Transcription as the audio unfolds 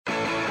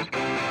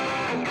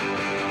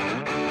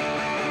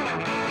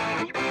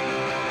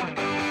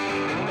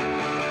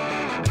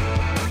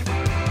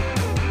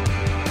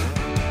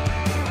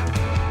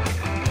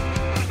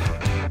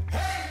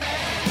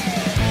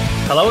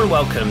Hello and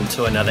welcome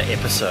to another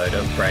episode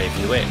of Brave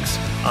UX.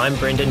 I'm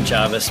Brendan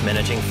Jarvis,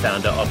 managing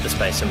founder of The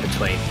Space In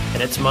Between,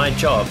 and it's my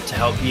job to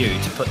help you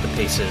to put the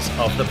pieces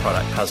of the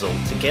product puzzle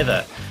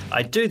together.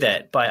 I do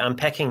that by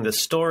unpacking the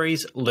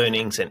stories,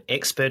 learnings, and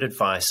expert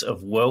advice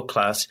of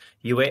world-class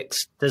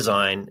UX,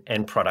 design,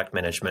 and product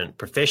management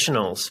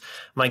professionals.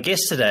 My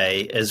guest today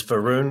is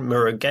Varun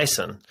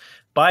Murugesan.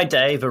 By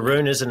day,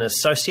 Varun is an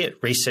associate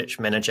research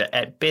manager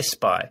at Best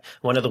Buy,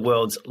 one of the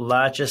world's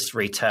largest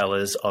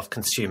retailers of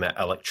consumer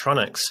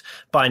electronics.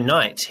 By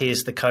night, he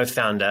is the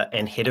co-founder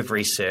and head of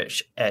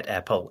research at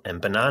Apple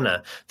and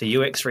Banana, the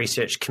UX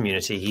research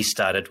community he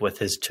started with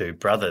his two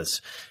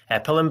brothers.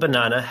 Apple and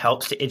Banana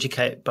helps to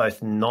educate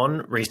both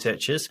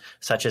non-researchers,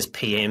 such as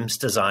PMs,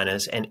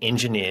 designers, and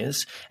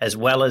engineers, as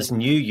well as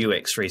new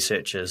UX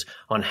researchers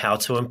on how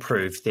to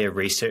improve their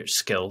research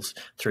skills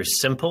through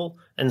simple,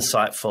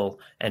 insightful,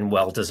 and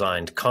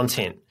well-designed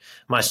content.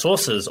 My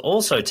sources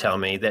also tell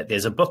me that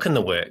there's a book in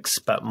the works,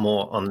 but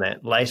more on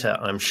that later,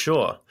 I'm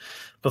sure.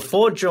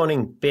 Before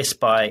joining Best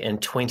Buy in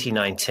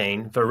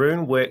 2019,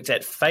 Varun worked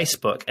at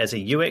Facebook as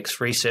a UX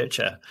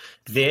researcher.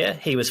 There,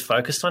 he was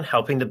focused on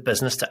helping the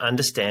business to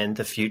understand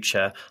the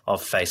future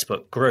of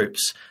Facebook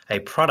groups, a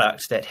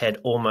product that had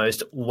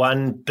almost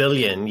 1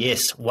 billion,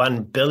 yes,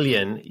 1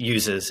 billion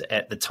users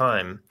at the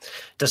time.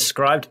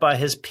 Described by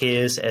his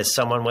peers as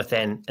someone with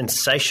an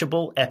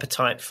insatiable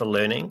appetite for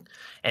learning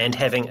and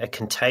having a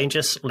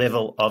contagious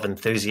level of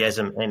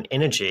enthusiasm and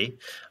energy,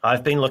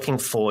 I've been looking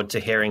forward to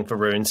hearing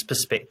Varun's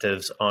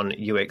perspectives on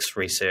UX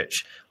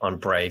research on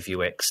Brave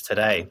UX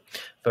today.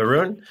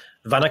 Varun,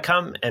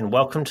 vanakkam, and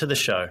welcome to the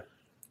show.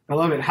 I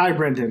love it. Hi,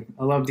 Brendan.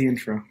 I love the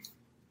intro.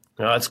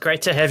 Oh, it's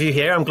great to have you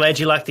here. I'm glad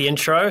you like the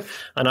intro,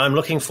 and I'm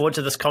looking forward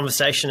to this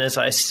conversation, as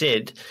I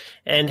said.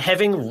 And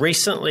having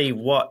recently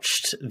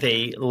watched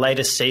the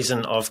latest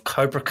season of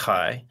Cobra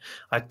Kai,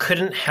 I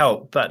couldn't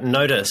help but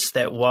notice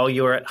that while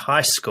you were at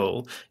high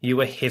school, you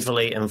were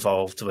heavily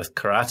involved with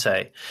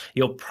karate.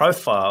 Your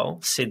profile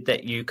said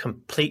that you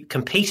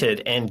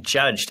competed and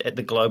judged at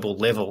the global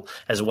level,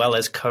 as well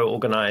as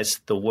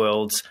co-organized the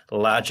world's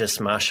largest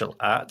martial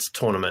arts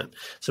tournament.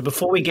 So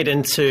before we get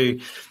into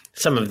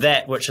some of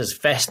that, which is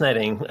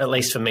fascinating, at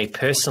least for me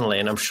personally,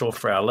 and I'm sure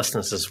for our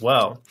listeners as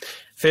well.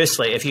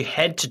 Firstly, if you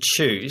had to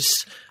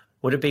choose,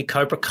 would it be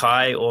Cobra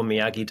Kai or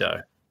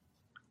Miyagi-Do?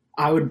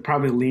 I would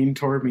probably lean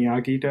toward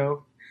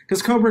Miyagi-Do,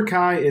 because Cobra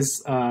Kai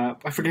is,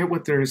 I forget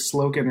what their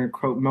slogan or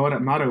quote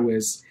motto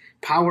is,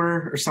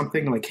 power or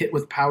something, like hit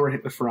with power,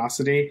 hit with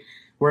ferocity.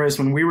 Whereas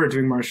when we were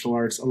doing martial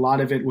arts, a lot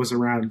of it was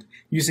around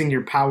using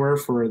your power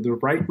for the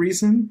right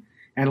reason.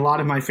 And a lot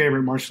of my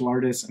favorite martial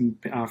artists and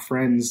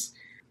friends,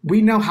 we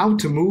know how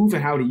to move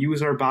and how to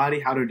use our body,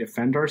 how to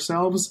defend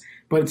ourselves,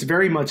 but it's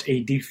very much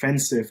a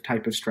defensive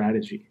type of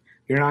strategy.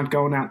 You're not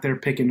going out there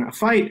picking a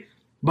fight,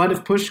 but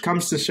if push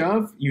comes to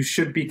shove, you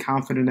should be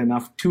confident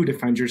enough to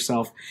defend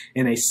yourself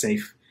in a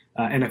safe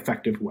and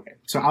effective way.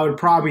 So I would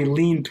probably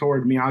lean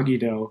toward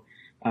Miyagi-Do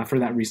for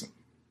that reason.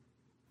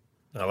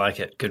 I like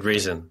it. Good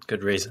reason.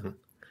 Good reason.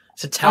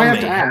 So tell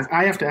me.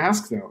 I have to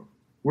ask, though,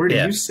 where do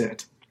you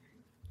sit?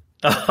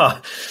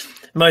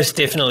 Most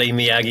definitely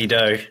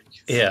Miyagi-Do.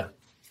 Yeah.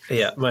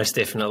 Yeah, most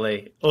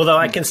definitely. Although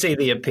I can see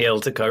the appeal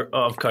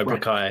of Cobra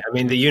Kai. I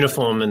mean, the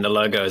uniform and the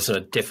logos are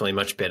definitely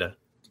much better.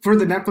 For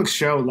the Netflix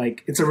show,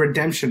 like, it's a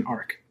redemption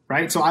arc,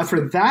 right? So for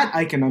that,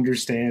 I can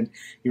understand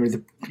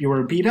you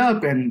were beat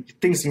up and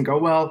things didn't go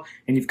well,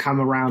 and you've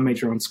come around,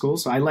 made your own school.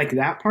 So I like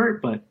that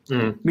part, but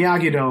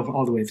Miyagi-Do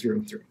all the way through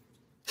and through.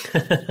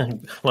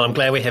 Well, I'm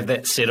glad we have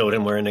that settled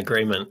and we're in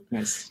agreement.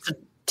 Nice. So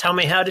tell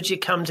me, how did you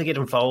come to get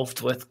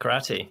involved with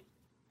karate?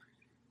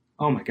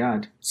 Oh my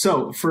God.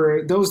 So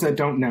for those that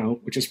don't know,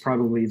 which is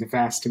probably the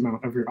vast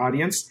amount of your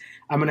audience,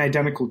 I'm an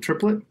identical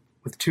triplet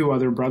with two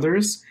other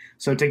brothers.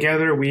 So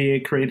together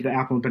we created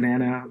Apple and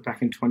Banana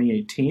back in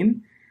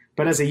 2018.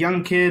 But as a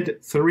young kid,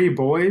 three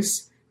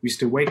boys, we used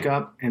to wake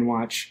up and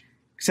watch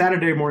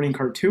Saturday morning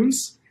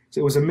cartoons.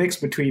 So it was a mix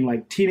between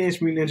like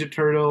Teenage Mutant Ninja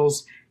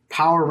Turtles,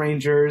 Power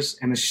Rangers,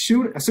 and as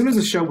soon as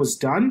the show was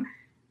done,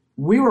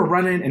 we were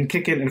running and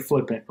kicking and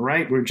flipping,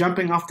 right? We're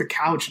jumping off the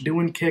couch,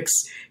 doing kicks,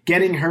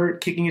 getting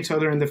hurt, kicking each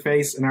other in the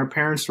face. And our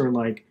parents were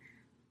like,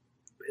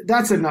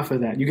 that's enough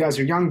of that. You guys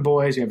are young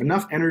boys. You have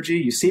enough energy.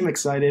 You seem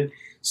excited.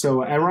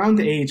 So around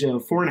the age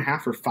of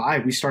 4.5 or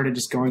 5, we started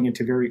just going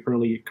into very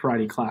early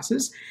karate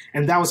classes.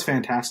 And that was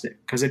fantastic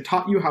because it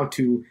taught you how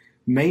to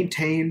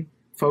maintain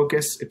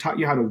focus. It taught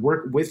you how to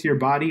work with your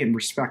body and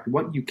respect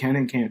what you can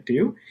and can't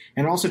do.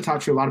 And it also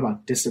taught you a lot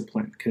about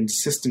discipline,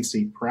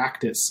 consistency,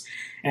 practice.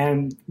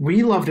 And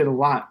we loved it a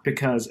lot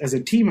because as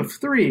a team of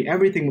 3,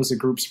 everything was a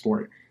group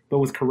sport. But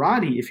with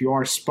karate, if you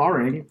are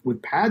sparring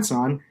with pads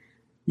on,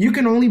 you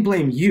can only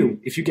blame you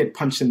if you get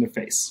punched in the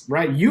face,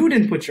 right? You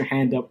didn't put your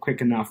hand up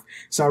quick enough.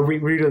 So we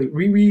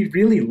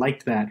really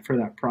liked that for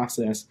that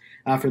process,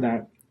 for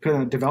that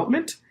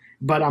development.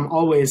 But I'm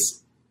always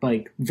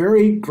like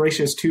very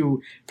gracious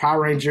to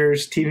Power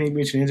Rangers, Teenage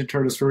Mutant Ninja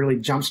Turtles for really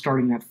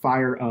jump-starting that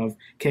fire of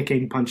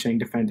kicking, punching,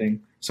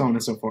 defending, so on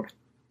and so forth.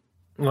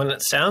 Well,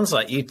 it sounds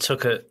like you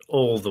took it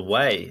all the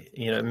way.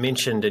 You know,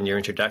 mentioned in your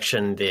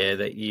introduction there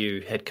that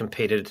you had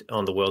competed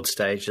on the world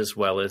stage as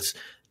well as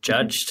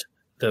judged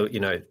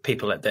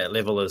people at that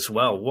level as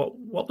well.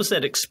 What was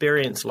that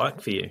experience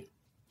like for you?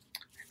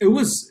 It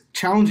was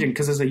challenging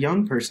because as a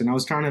young person, I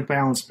was trying to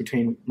balance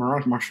between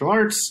martial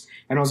arts,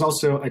 and I was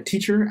also a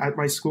teacher at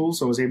my school,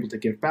 so I was able to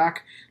give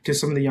back to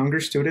some of the younger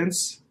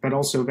students, but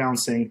also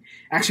balancing,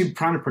 actually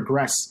trying to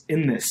progress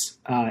in this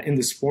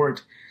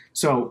sport.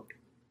 So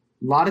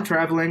a lot of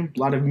traveling, a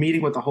lot of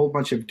meeting with a whole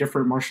bunch of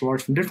different martial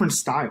arts from different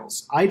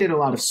styles. I did a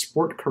lot of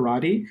sport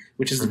karate,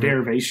 which is the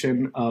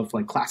derivation of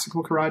like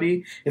classical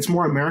karate. It's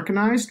more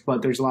Americanized,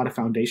 but there's a lot of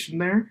foundation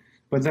there.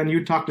 But then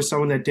you talk to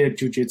someone that did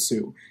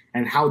jujitsu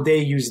and how they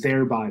use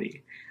their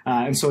body.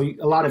 And so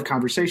a lot of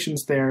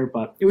conversations there,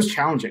 but it was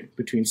challenging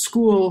between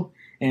school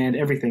and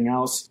everything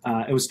else.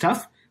 It was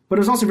tough, but it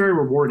was also very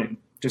rewarding,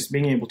 just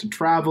being able to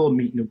travel,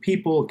 meet new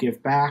people,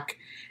 give back.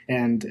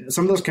 And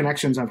some of those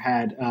connections I've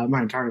had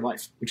my entire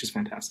life, which is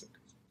fantastic.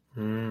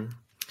 Mm.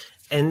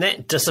 And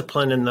that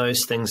discipline and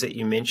those things that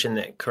you mentioned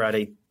that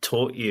karate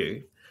taught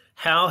you,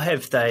 how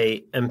have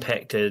they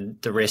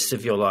impacted the rest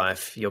of your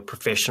life, your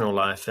professional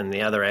life, and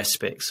the other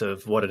aspects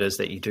of what it is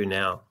that you do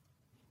now?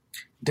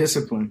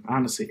 Discipline,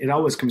 honestly. It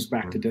always comes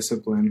back to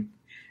discipline.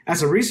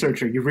 As a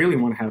researcher, you really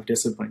want to have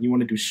discipline. You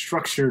want to do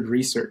structured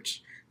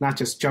research, not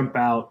just jump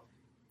out,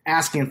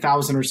 asking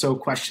 1,000 or so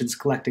questions,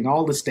 collecting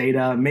all this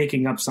data,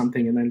 making up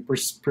something, and then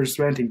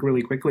presenting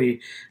really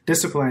quickly.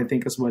 Discipline, I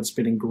think, is what's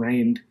been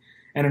ingrained.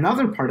 And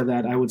another part of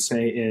that, I would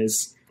say,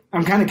 is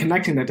I'm kind of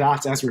connecting the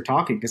dots as we're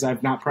talking because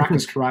I've not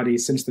practiced karate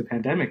since the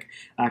pandemic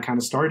kind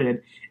of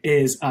started,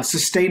 is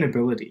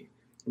sustainability,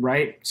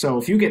 right? So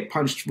if you get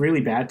punched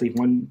really badly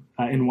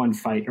in one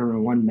fight or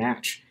in one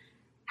match,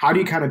 how do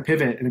you kind of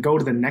pivot and go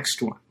to the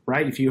next one,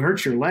 right? If you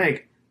hurt your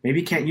leg, maybe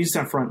you can't use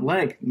that front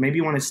leg. Maybe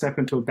you want to step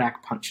into a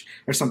back punch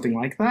or something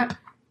like that.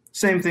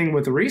 Same thing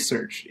with the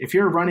research. If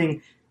you're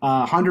running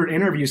 100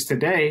 interviews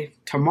today,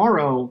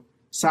 tomorrow,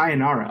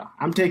 sayonara.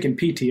 I'm taking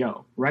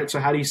PTO, right? So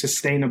how do you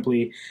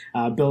sustainably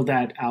build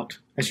that out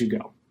as you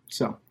go?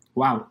 So,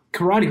 wow,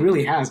 karate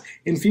really has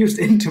infused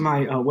into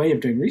my way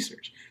of doing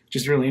research, which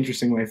is a really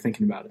interesting way of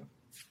thinking about it.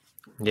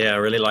 Yeah, I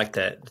really like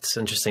that. It's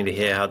interesting to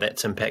hear how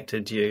that's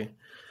impacted you.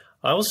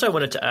 I also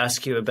wanted to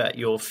ask you about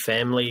your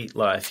family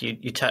life.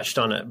 You touched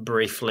on it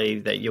briefly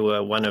that you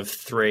were one of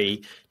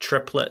 3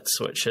 triplets,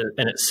 which in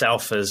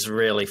itself is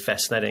really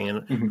fascinating,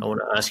 and I want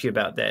to ask you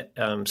about that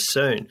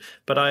soon.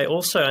 But I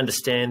also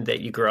understand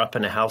that you grew up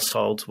in a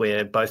household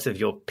where both of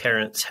your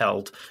parents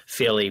held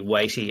fairly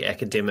weighty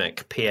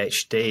academic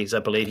PhDs. I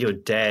believe your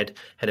dad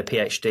had a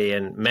PhD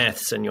in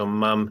maths and your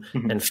mum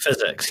in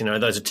physics. You know,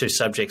 those are 2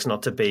 subjects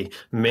not to be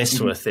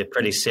messed with. They're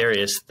pretty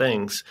serious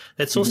things.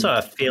 That's also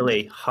a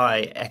fairly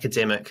high academic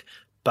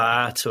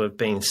bar to have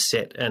been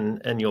set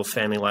in your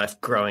family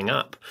life growing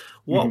up.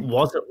 What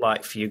was it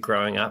like for you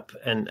growing up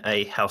in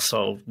a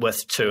household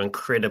with 2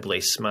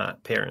 incredibly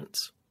smart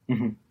parents?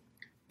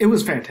 It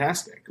was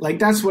fantastic. Like,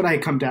 that's what I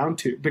come down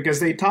to, because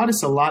they taught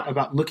us a lot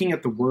about looking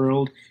at the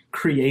world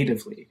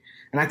creatively.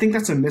 And I think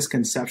that's a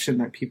misconception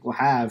that people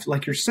have.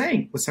 Like you're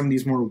saying, with some of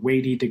these more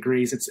weighty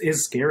degrees, it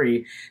is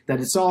scary that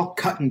it's all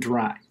cut and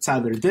dry. It's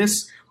either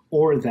this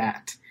or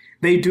that.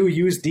 They do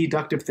use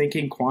deductive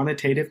thinking,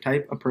 quantitative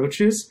type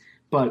approaches,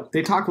 but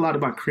they talk a lot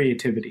about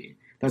creativity.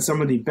 That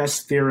some of the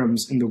best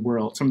theorems in the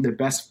world, some of the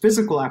best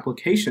physical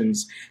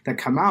applications that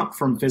come out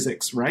from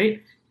physics,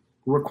 right,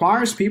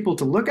 requires people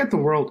to look at the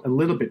world a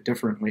little bit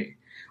differently.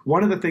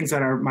 One of the things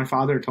that my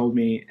father told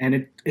me,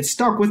 and it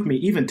stuck with me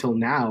even till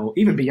now,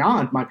 even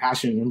beyond my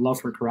passion and love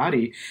for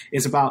karate,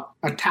 is about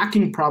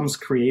attacking problems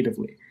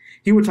creatively.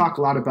 He would talk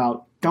a lot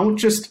about, don't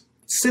just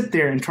sit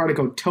there and try to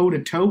go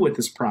toe-to-toe with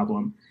this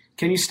problem.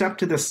 Can you step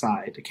to the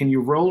side? Can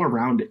you roll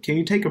around it? Can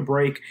you take a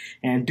break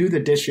and do the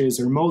dishes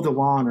or mow the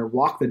lawn or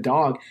walk the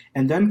dog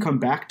and then come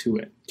back to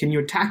it? Can you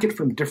attack it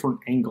from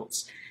different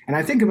angles? And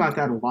I think about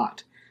that a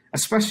lot,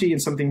 especially in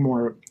something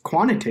more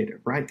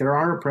quantitative, right? There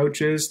are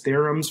approaches,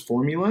 theorems,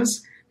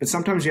 formulas, but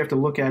sometimes you have to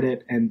look at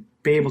it and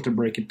be able to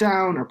break it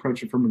down,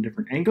 approach it from a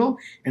different angle,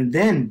 and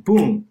then,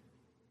 boom,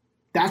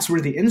 that's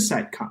where the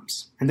insight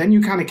comes. And then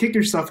you kind of kick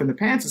yourself in the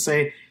pants and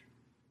say,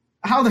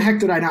 how the heck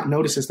did I not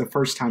notice this the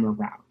first time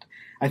around?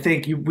 I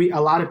think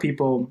a lot of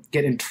people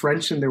get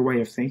entrenched in their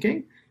way of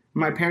thinking.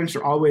 My parents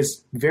are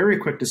always very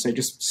quick to say,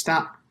 just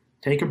stop,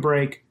 take a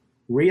break,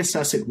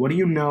 reassess it. What do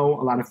you know?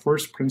 A lot of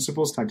first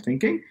principles type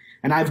thinking.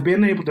 And I've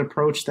been able to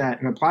approach that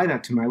and apply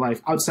that to my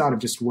life outside of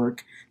just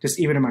work, just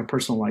even in my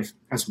personal life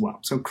as well.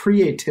 So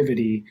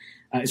creativity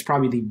is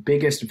probably the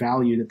biggest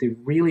value that they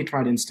really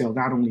try to instill,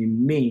 not only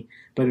in me,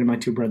 but in my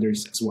 2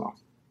 brothers as well.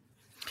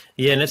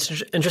 Yeah, and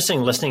it's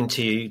interesting listening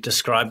to you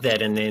describe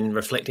that and then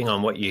reflecting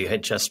on what you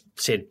had just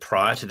said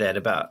prior to that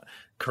about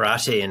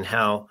karate and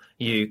how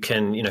you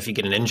can, if you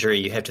get an injury,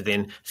 you have to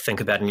then think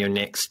about in your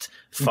next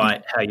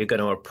fight how you're going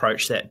to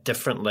approach that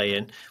differently.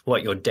 And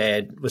what your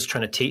dad was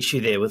trying to teach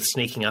you there with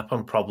sneaking up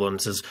on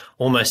problems is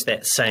almost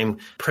that same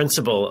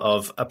principle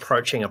of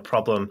approaching a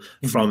problem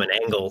from an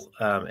angle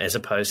as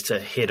opposed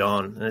to head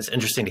on. And it's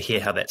interesting to hear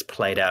how that's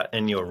played out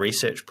in your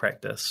research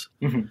practice.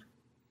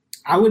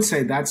 I would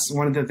say that's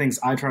one of the things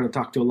I try to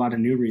talk to a lot of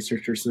new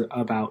researchers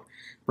about,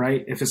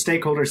 right? If a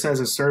stakeholder says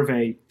a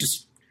survey,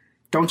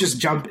 don't just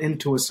jump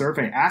into a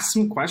survey. Ask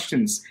some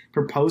questions,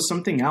 propose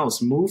something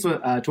else, move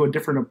to a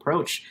different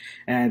approach.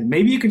 And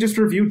maybe you can just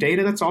review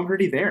data that's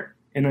already there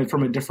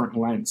from a different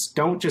lens.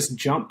 Don't just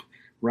jump,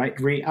 right?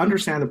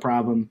 Understand the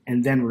problem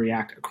and then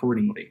react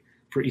accordingly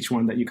for each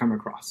one that you come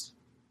across.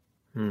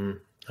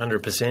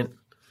 100%.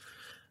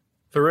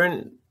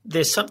 Varun,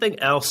 there's something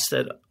else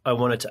that I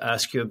wanted to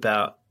ask you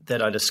about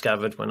that I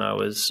discovered when I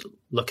was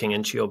looking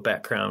into your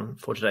background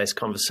for today's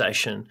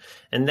conversation,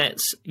 and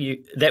that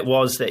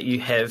was that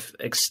you have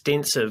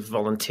extensive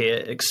volunteer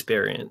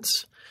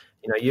experience.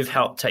 You've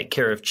helped take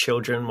care of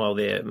children while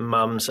their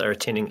mums are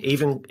attending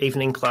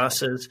evening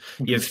classes.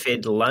 You've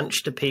fed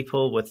lunch to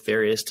people with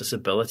various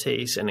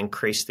disabilities and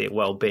increased their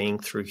well-being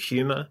through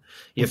humor.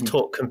 You've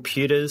taught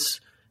computers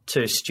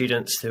to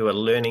students who are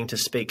learning to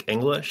speak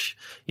English.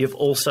 You've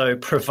also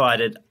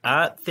provided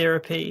art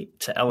therapy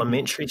to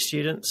elementary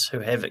students who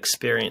have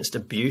experienced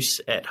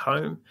abuse at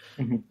home.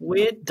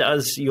 Where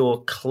does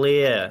your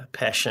clear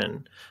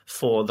passion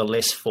for the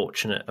less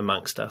fortunate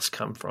amongst us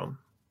come from?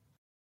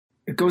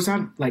 It goes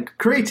on like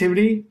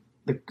creativity,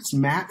 the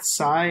math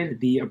side,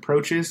 the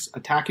approaches,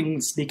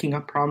 sneaking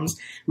up problems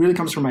really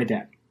comes from my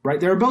dad, right?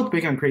 They're both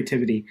big on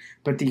creativity,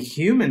 but the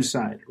human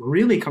side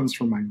really comes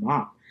from my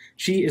mom.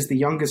 She is the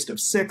youngest of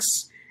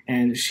 6,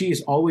 and she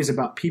is always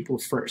about people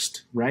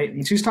first, right?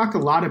 And she's talked a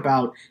lot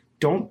about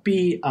don't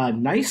be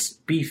nice,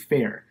 be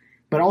fair,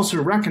 but also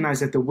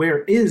recognize that the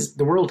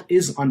world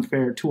is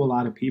unfair to a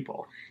lot of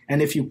people.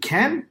 And if you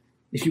can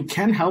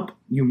help,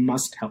 you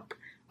must help.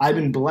 I've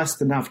been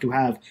blessed enough to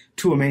have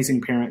 2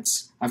 amazing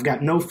parents. I've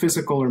got no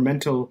physical or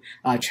mental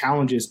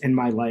challenges in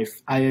my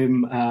life. I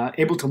am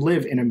able to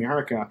live in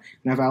America,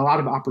 and I've had a lot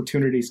of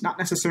opportunities, not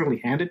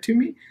necessarily handed to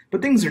me,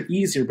 but things are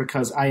easier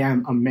because I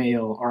am a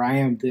male or I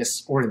am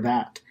this or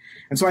that.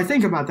 And so I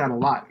think about that a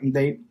lot. And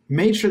they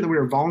made sure that we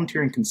were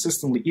volunteering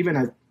consistently, even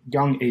at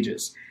young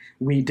ages.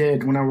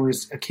 When I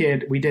was a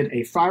kid, we did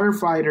a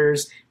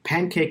firefighters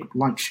pancake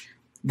lunch.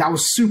 That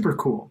was super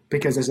cool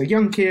because as a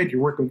young kid,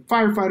 you're working with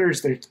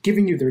firefighters. They're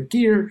giving you their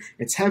gear.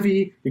 It's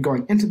heavy. You're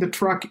going into the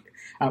truck.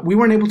 We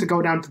weren't able to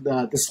go down to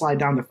the slide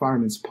down the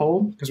fireman's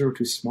pole because we were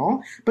too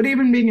small. But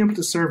even being able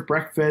to serve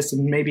breakfast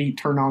and maybe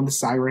turn on the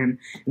siren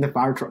in the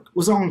fire truck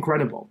was all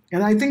incredible.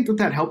 And I think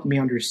that helped me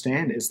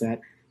understand is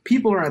that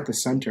people are at the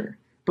center.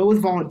 But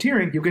with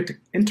volunteering, you get to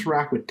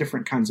interact with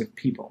different kinds of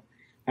people.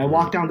 I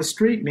walk down the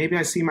street, maybe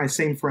I see my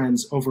same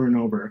friends over and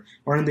over.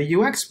 Or in the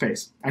UX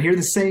space, I hear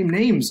the same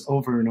names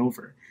over and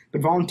over.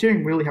 But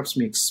volunteering really helps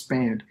me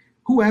expand.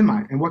 Who am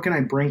I and what can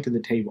I bring to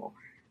the table?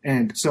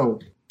 And so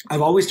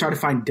I've always tried to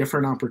find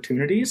different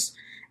opportunities.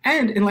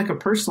 And in like a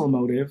personal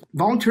motive,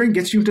 volunteering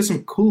gets you to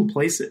some cool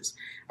places.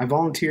 I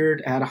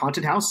volunteered at a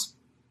haunted house.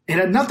 It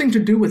had nothing to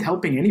do with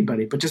helping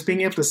anybody, but just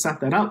being able to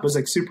set that up was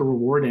like super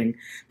rewarding.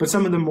 But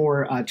some of the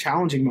more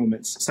challenging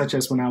moments, such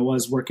as when I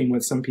was working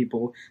with some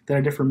people that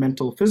had different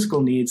mental,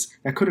 physical needs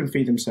that couldn't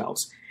feed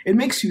themselves, it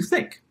makes you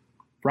think,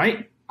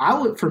 right?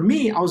 For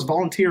me, I was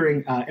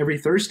volunteering every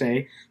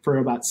Thursday for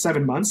about 6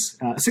 months,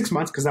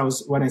 because that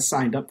was when I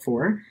signed up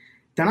for.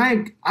 Then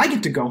I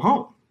get to go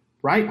home,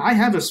 right? I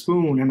have a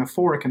spoon and a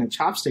fork and a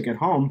chopstick at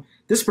home.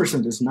 This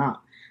person does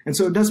not. And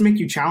so it does make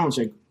you challenge,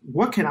 like,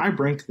 what can I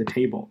bring to the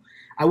table?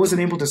 I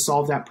wasn't able to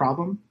solve that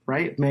problem,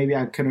 right? Maybe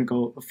I couldn't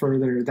go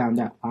further down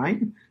that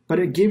line, but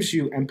it gives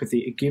you empathy.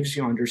 It gives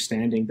you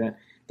understanding that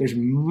there's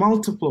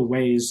multiple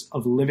ways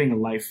of living a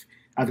life,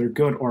 either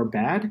good or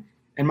bad.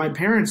 And my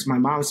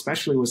mom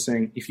especially, was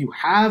saying, if you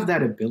have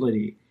that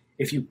ability,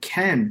 if you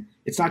can,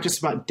 it's not just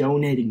about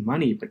donating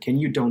money, but can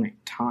you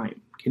donate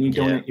time? Can you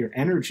donate your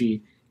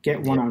energy,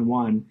 get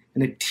one-on-one?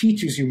 And it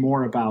teaches you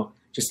more about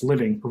just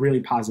living a really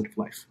positive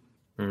life.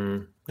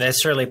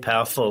 That's really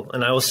powerful.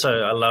 And I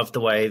love the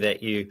way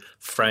that you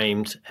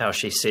framed how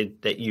she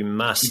said that you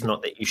must,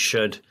 not that you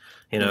should.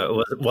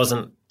 It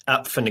wasn't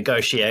up for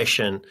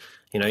negotiation.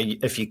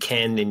 If you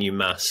can, then you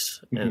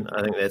must. And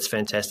I think that's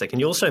fantastic. And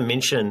you also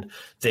mentioned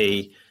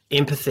the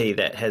empathy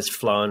that has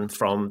flown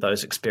from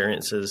those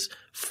experiences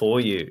for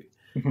you.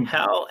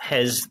 How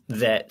has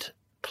that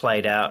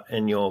played out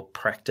in your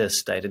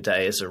practice day to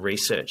day as a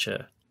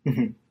researcher?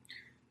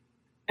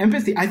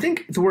 Empathy. I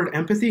think the word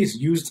empathy is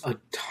used a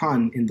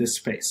ton in this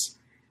space.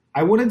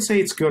 I wouldn't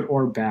say it's good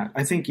or bad.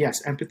 I think,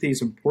 yes, empathy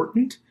is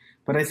important,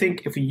 but I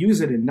think if we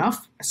use it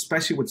enough,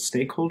 especially with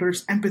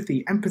stakeholders,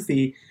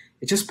 empathy,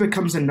 it just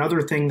becomes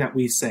another thing that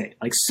we say,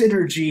 like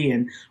synergy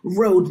and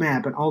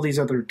roadmap and all these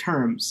other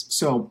terms.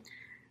 So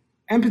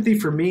empathy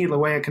for me, the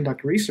way I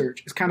conduct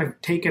research, is kind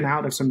of taken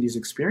out of some of these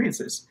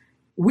experiences.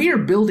 We are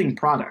building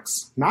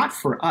products, not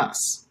for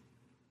us,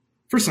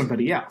 for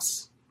somebody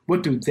else.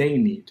 What do they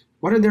need?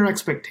 What are their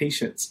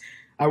expectations?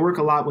 I work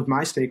a lot with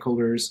my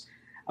stakeholders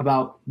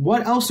about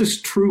what else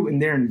is true in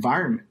their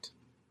environment,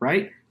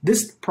 right?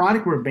 This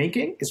product we're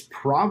making is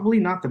probably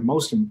not the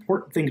most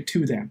important thing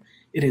to them.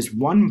 It is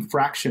one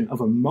fraction of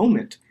a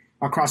moment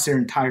across their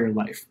entire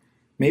life.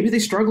 Maybe they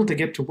struggle to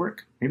get to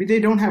work. Maybe they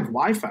don't have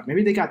Wi-Fi.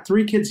 Maybe they got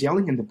 3 kids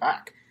yelling in the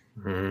back.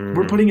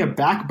 We're putting a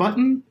back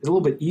button, a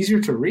little bit easier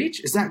to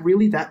reach. Is that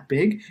really that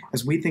big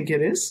as we think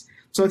it is?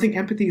 So I think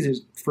empathy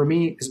is, for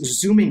me,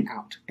 is zooming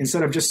out.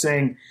 Instead of just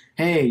saying,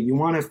 hey, you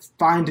want to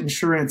find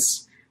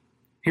insurance,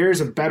 here's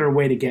a better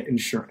way to get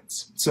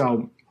insurance.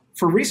 So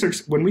for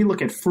research, when we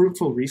look at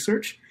fruitful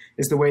research,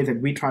 is the way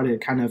that we try to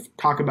kind of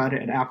talk about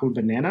it at Apple and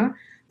Banana.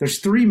 There's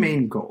 3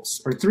 main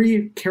goals or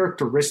 3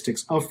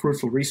 characteristics of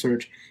fruitful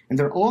research, and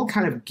they're all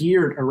kind of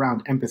geared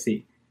around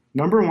empathy.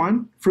 Number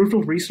 1,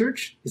 fruitful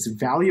research is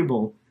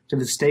valuable to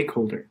the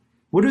stakeholder.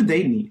 What do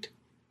they need?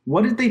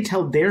 What did they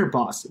tell their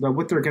boss about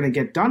what they're going to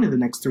get done in the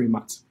next 3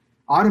 months?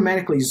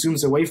 Automatically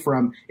zooms away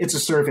from, it's a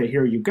survey,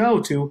 here you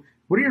go, to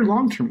what are your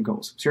long-term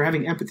goals? So you're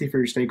having empathy for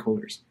your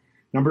stakeholders.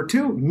 Number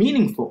 2,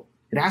 meaningful.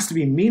 It has to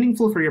be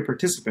meaningful for your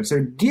participants.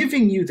 They're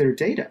giving you their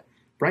data,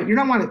 right? You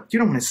don't want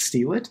to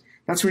steal it.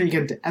 That's where you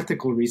get into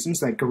ethical reasons,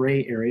 that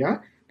gray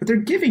area. But they're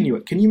giving you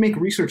it. Can you make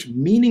research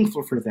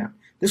meaningful for them?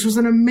 This was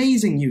an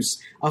amazing use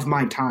of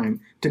my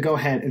time to go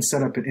ahead and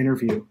set up an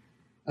interview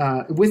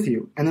with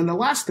you. And then the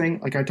last thing,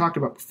 like I talked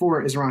about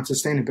before, is around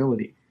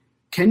sustainability.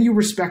 Can you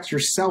respect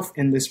yourself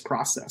in this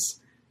process?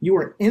 You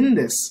are in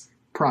this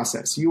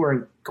process. You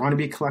are going to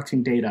be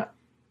collecting data,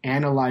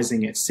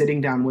 analyzing it,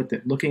 sitting down with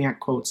it, looking at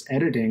quotes,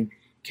 editing.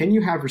 Can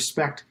you have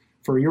respect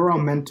for your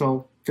own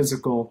mental,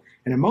 physical,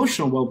 and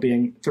emotional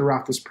well-being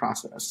throughout this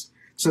process?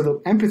 So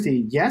the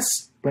empathy,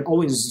 yes, but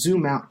always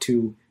zoom out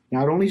to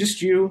not only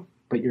just you,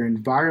 but your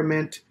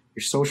environment,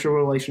 your social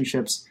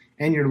relationships,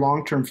 and your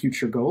long-term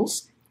future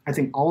goals. I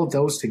think all of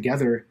those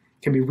together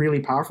can be really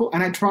powerful.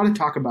 And I try to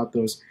talk about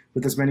those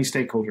with as many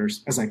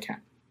stakeholders as I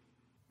can.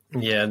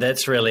 Yeah,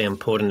 that's really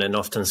important, and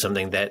often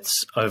something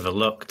that's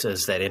overlooked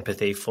is that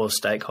empathy for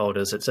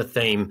stakeholders. It's a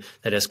theme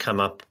that has come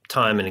up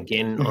time and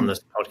again on this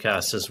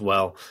podcast as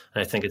well.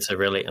 And I think it's a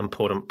really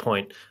important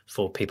point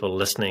for people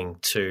listening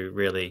to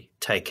really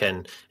take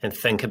in and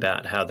think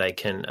about how they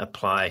can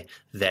apply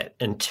that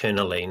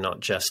internally, not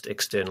just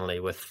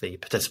externally with the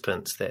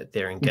participants that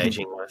they're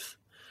engaging with.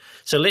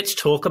 So let's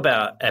talk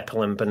about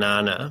Apple and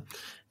Banana,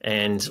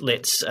 and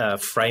let's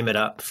frame it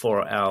up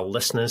for our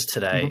listeners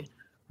today.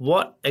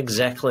 What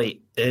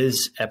exactly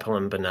is Apple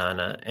and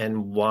Banana,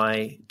 and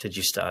why did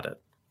you start it?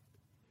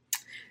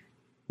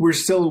 We're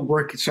still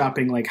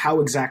workshopping like how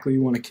exactly we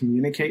want to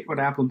communicate what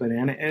Apple and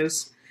Banana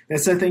is.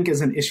 This, I think, is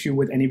an issue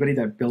with anybody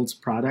that builds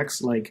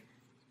products. Like,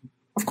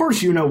 of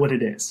course you know what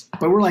it is,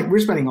 but we're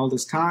spending all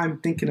this time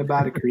thinking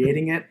about it,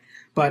 creating it.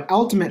 But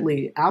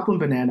ultimately, Apple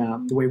and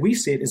Banana, the way we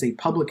see it, is a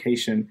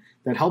publication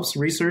that helps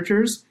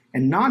researchers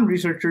and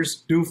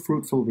non-researchers do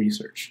fruitful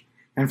research.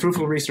 And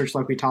fruitful research,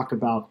 like we talked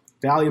about,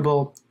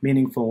 valuable,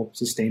 meaningful,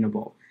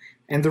 sustainable.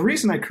 And the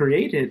reason I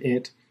created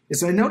it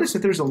is I noticed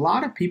that there's a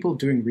lot of people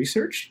doing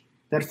research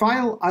that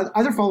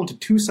either fall into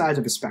 2 sides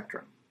of a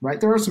spectrum,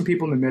 right? There are some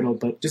people in the middle,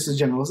 but just a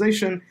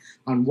generalization.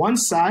 On one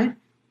side,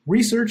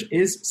 research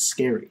is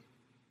scary.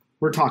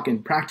 We're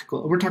talking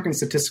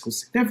statistical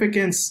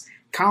significance,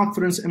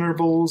 confidence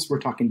intervals, we're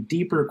talking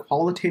deeper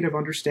qualitative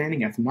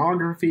understanding,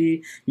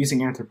 ethnography,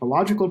 using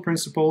anthropological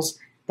principles.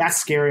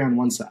 That's scary on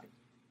one side.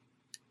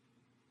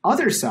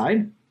 Other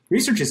side,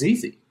 research is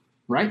easy,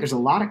 right? There's a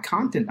lot of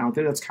content out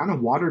there that's kind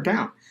of watered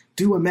down.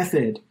 Do a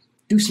method,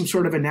 do some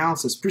sort of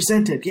analysis,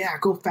 present it. Yeah,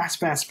 go fast,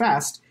 fast,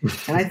 fast.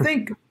 And I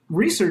think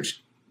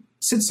research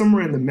sits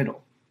somewhere in the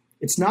middle.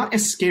 It's not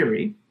as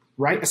scary,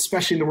 right?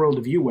 Especially in the world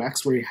of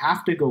UX where you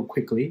have to go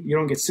quickly. You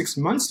don't get 6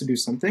 months to do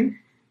something.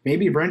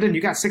 Maybe, Brendan,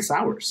 you got 6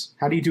 hours.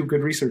 How do you do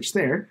good research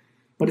there?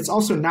 But it's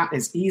also not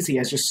as easy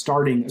as just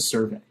starting a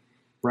survey,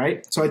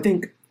 right? So I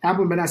think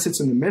Apple and Banana sits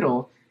in the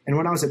middle. And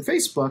when I was at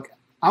Facebook,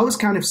 I was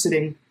kind of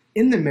sitting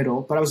in the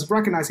middle, but I was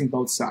recognizing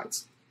both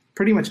sides.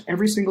 Pretty much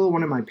every single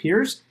one of my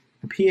peers,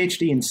 a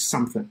PhD in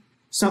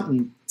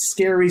something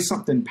scary,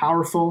 something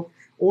powerful,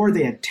 or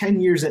they had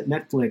 10 years at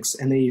Netflix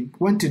and they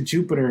went to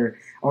Jupiter,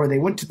 or they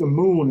went to the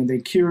moon and they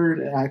cured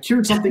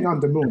something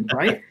on the moon,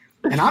 right?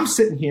 And I'm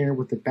sitting here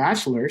with the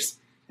bachelor's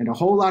and a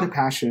whole lot of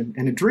passion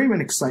and a dream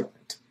and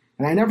excitement.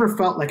 And I never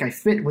felt like I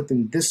fit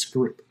within this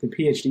group, the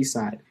PhD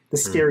side, the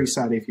scary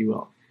side, if you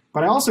will.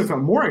 But I also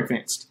felt more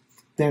advanced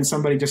than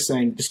somebody just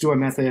saying, just do a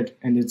method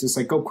and it's just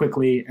like go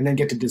quickly and then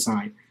get to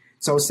design.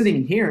 So I was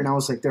sitting here and I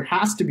was like, there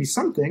has to be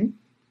something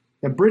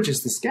that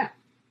bridges this gap.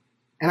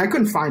 And I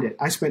couldn't find it.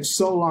 I spent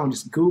so long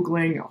just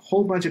Googling a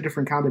whole bunch of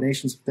different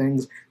combinations of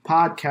things,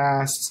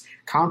 podcasts,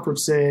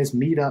 conferences,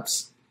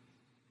 meetups.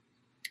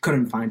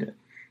 Couldn't find it.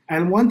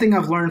 And one thing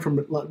I've learned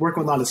from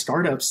working with a lot of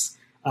startups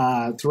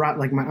throughout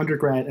like my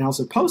undergrad and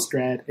also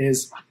post-grad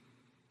is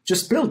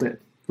just build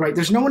it. right?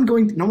 No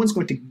one's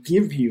going to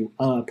give you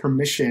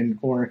permission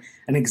or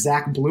an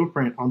exact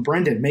blueprint on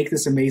Brendan, make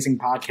this amazing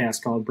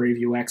podcast called Brave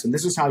UX, and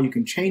this is how you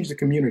can change the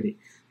community.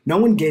 No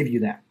one gave you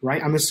that,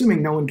 right? I'm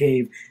assuming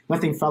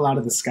nothing fell out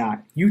of the sky.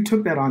 You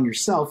took that on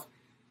yourself.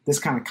 This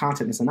kind of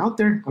content isn't out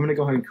there. I'm going to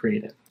go ahead and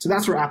create it. So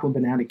that's where Apple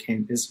Banana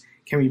came, is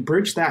can we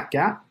bridge that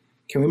gap?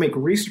 Can we make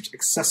research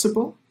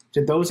accessible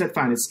to those that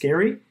find it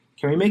scary?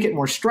 Can we make it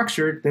more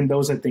structured than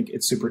those that think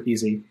it's super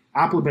easy?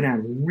 Apple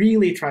Banana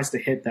really tries to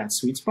hit that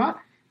sweet spot.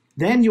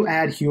 Then you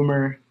add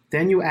humor,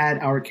 then you add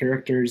our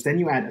characters, then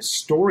you add a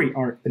story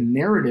arc, the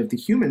narrative, the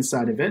human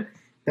side of it.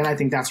 Then I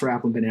think that's where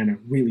Apple Banana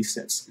really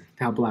sits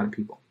to help a lot of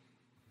people.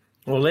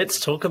 Well, let's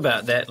talk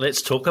about that.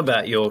 Let's talk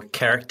about your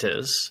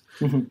characters.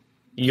 Mm-hmm.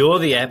 You're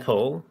the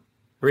apple.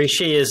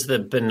 Rishi is the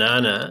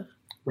banana.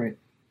 Right.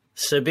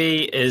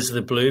 Sibi is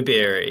the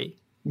blueberry.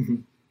 Mm-hmm.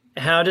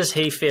 How does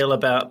he feel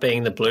about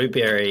being the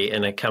blueberry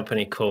in a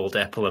company called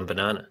Apple and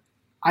Banana?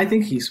 I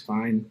think he's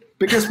fine.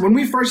 Because when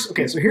we first,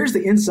 so here's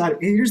the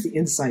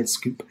inside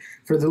scoop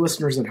for the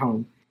listeners at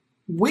home.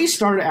 We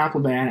started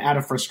Apple Banana out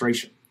of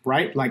frustration,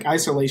 right? Like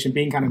isolation,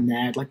 being kind of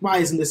mad, like, why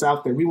isn't this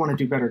out there? We want to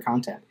do better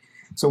content.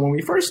 So when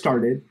we first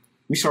started,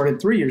 we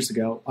started 3 years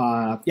ago.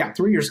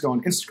 3 years ago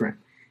on Instagram.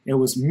 It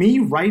was me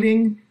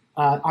writing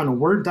on a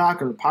Word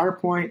doc or a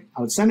PowerPoint.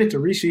 I would send it to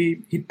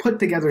Rishi. He'd put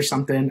together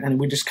something, and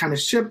we just kind of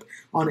ship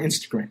on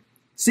Instagram.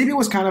 CB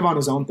was kind of on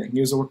his own thing. He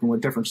was working with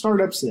different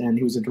startups, and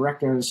he was a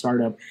director of a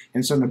startup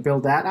and starting to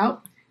build that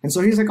out. And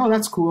so he's like, oh,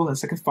 that's cool.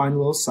 That's like a fun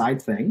little side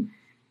thing.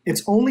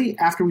 It's only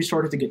after we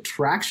started to get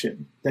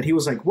traction that he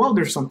was like, well,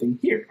 there's something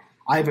here.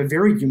 I have a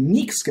very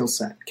unique skill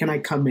set. Can I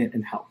come in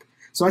and help?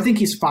 So I think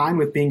he's fine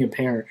with being a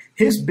pair.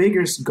 His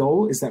biggest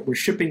goal is that we're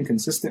shipping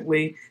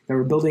consistently, that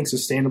we're building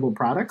sustainable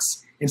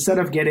products, instead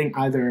of getting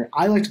either,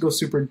 I like to go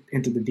super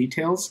into the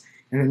details,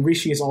 and then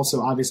Rishi is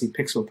also obviously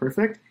pixel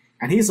perfect.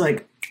 And he's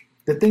like,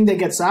 the thing that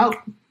gets out,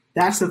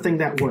 that's the thing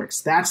that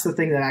works. That's the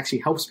thing that actually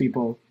helps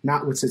people,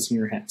 not what sits in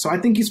your head. So I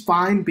think he's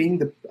fine being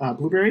the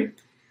blueberry,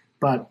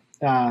 but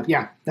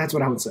that's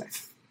what I would say.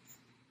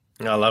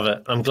 I love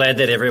it. I'm glad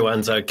that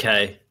everyone's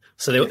okay.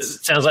 So it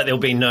sounds like there'll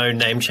be no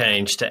name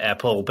change to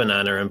Apple,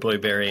 Banana, and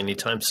Blueberry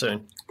anytime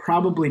soon.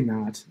 Probably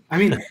not. I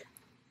mean,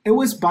 it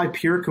was by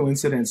pure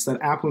coincidence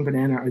that Apple and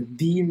Banana are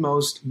the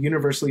most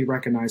universally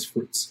recognized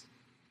fruits.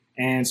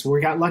 And so we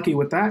got lucky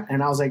with that.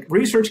 And I was like,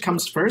 research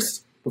comes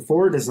first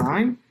before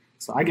design.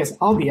 So I guess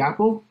I'll be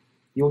Apple,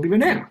 you'll be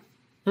Banana.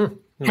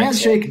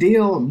 Handshake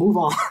deal, move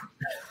on.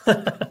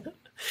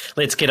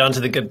 Let's get on to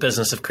the good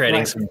business of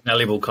creating some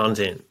valuable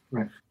content.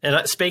 Right.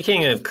 And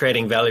speaking of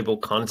creating valuable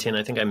content,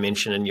 I think I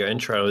mentioned in your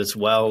intro as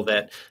well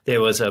that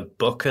there was a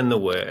book in the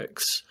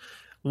works.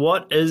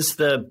 What is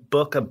the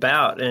book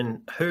about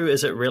and who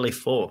is it really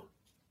for?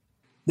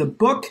 The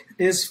book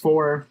is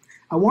for,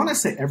 I want to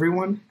say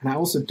everyone, and I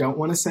also don't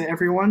want to say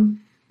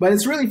everyone, but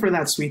it's really for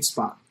that sweet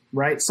spot,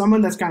 right?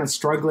 Someone that's kind of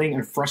struggling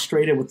and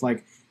frustrated with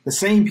like the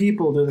same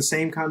people do the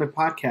same kind of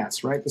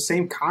podcasts, right? The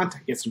same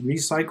content gets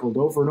recycled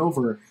over and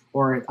over.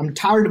 Or I'm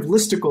tired of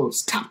listicles,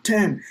 top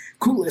 10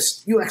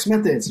 coolest UX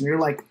methods. And you're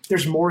like,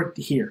 there's more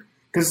here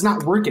because it's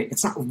not working.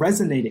 It's not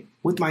resonating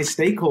with my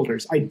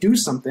stakeholders. I do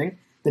something,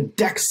 the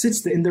deck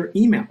sits in their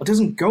email. It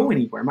doesn't go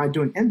anywhere. Am I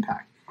doing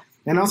impact?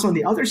 And also on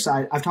the other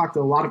side, I've talked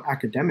to a lot of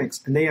academics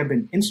and they have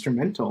been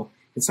instrumental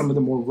in some of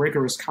the more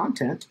rigorous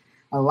content.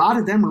 A lot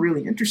of them are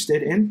really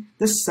interested in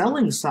the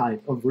selling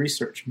side of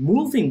research,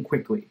 moving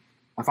quickly.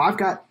 If I've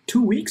got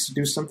 2 weeks to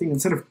do something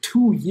instead of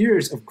 2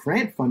 years of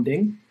grant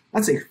funding,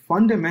 that's a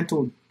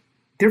fundamental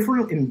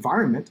different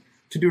environment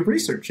to do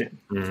research in.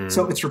 Mm-hmm.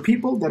 So it's for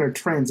people that are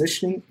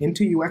transitioning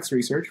into UX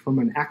research from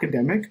an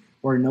academic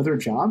or another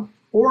job,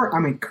 or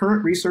I'm a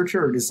current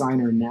researcher or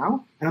designer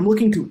now, and I'm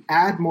looking to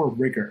add more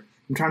rigor.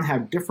 I'm trying to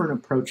have different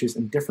approaches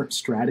and different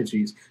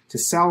strategies to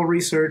sell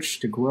research,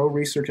 to grow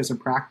research as a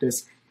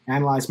practice,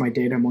 analyze my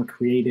data in more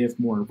creative,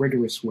 more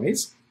rigorous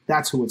ways.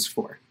 That's who it's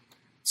for.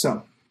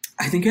 So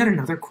I think you had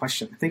another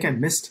question. I think I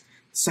missed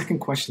the second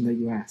question that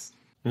you asked.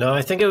 No,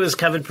 I think it was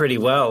covered pretty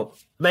well.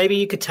 Maybe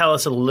you could tell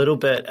us a little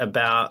bit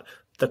about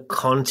the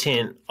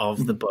content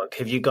of the book.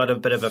 Have you got a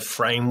bit of a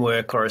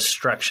framework or a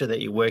structure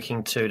that you're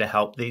working to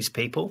help these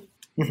people?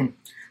 Mm-hmm.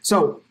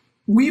 So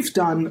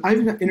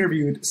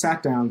I've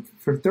sat down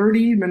for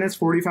 30 minutes,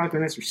 45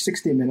 minutes, or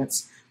 60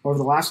 minutes over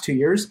the last 2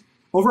 years,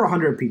 over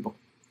 100 people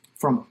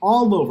from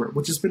all over,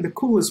 which has been the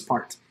coolest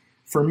part.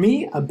 For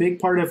me, a big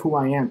part of who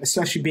I am,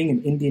 especially being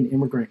an Indian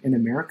immigrant in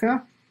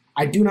America,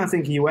 I do not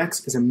think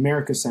UX is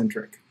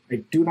America-centric.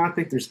 I do not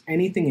think there's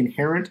anything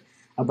inherent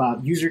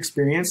about user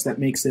experience that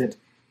makes it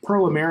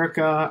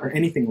pro-America or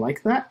anything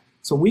like that.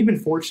 So we've been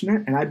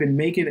fortunate, and I've been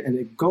making it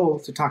a goal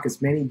to talk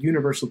as many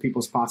universal people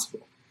as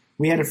possible.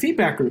 We had a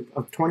feedback group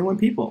of 21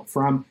 people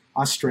from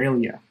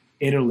Australia,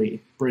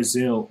 Italy,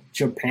 Brazil,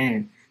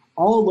 Japan,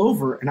 all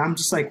over. And I'm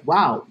just like,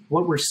 wow,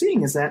 what we're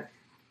seeing is that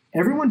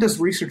everyone does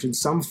research in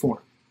some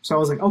form. So I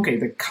was like, okay,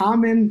 the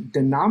common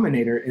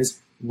denominator is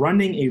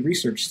running a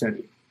research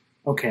study.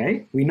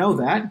 Okay, we know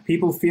that.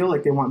 People feel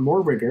like they want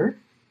more rigor.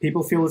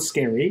 People feel it's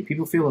scary.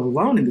 People feel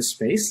alone in this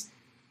space.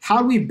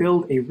 how do we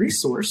build a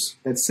resource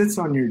that sits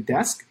on your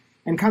desk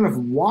and kind of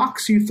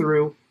walks you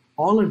through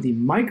all of the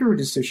micro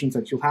decisions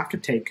that you'll have to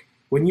take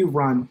when you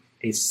run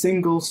a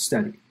single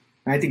study.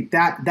 And I think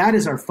that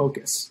is our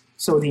focus.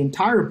 So the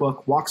entire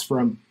book walks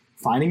from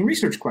finding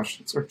research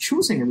questions or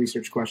choosing a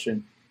research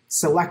question,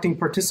 selecting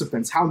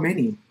participants, how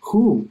many,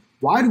 who,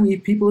 why do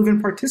people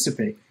even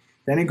participate?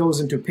 Then it goes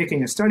into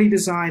picking a study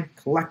design,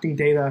 collecting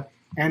data,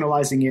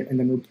 analyzing it, and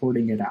then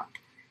reporting it out.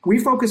 We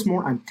focus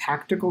more on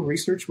tactical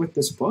research with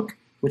this book,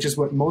 which is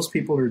what most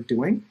people are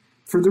doing.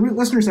 For the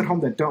listeners at home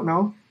that don't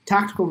know,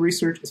 tactical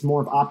research is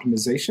more of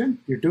optimization.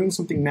 You're doing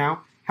something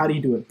now, how do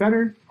you do it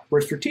better?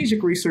 Where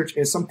strategic research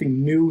is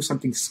something new,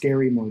 something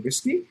scary, more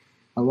risky.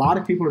 A lot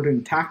of people are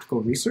doing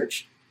tactical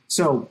research,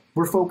 so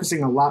we're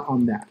focusing a lot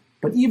on that.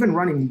 But even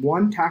running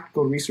one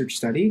tactical research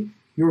study,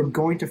 you're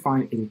going to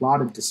find a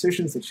lot of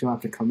decisions that you'll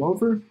have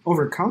to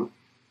overcome.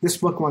 This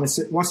book wants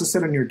to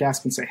sit on your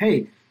desk and say,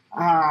 hey,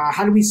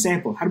 how do we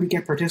sample? How do we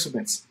get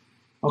participants?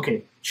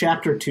 Okay,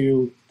 chapter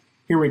 2,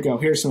 here we go.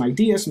 Here's some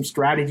ideas, some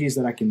strategies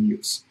that I can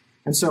use.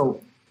 And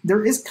so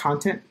there is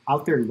content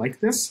out there like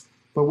this,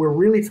 but what we're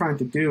really trying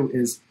to do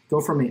is go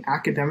from an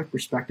academic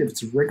perspective.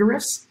 It's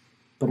rigorous,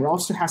 but it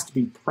also has to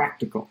be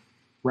practical,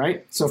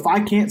 right? So if I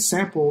can't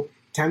sample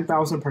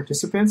 10,000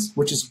 participants,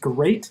 which is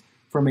great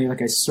from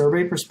a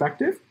survey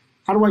perspective,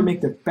 how do I make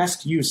the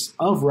best use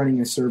of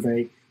running a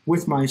survey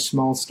with my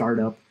small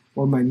startup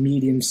or my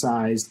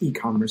medium-sized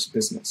e-commerce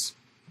business?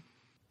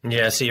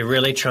 Yeah, so you're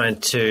really trying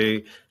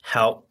to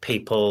help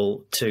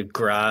people to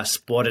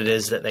grasp what it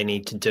is that they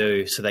need to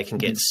do so they can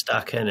get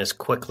stuck in as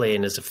quickly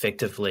and as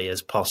effectively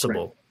as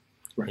possible.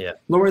 Right. Yeah.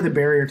 Lower the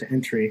barrier to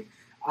entry.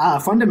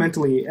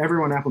 Fundamentally,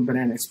 everyone, Apple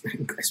Banana,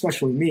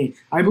 especially me,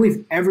 I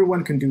believe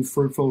everyone can do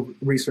fruitful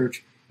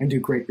research and do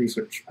great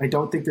research. I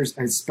don't think there's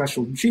a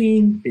special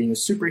gene, being a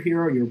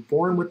superhero, you're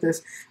born with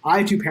this. I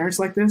have two parents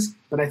like this,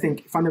 but I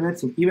think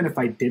fundamentally, even if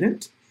I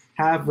didn't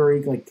have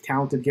very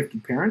talented,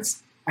 gifted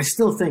parents, I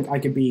still think I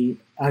could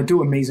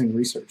do amazing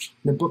research.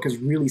 The book is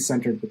really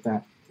centered with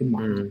that in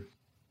mind.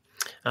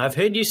 I've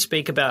heard you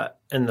speak about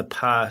in the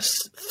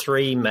past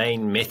 3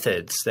 main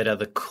methods that are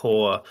the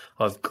core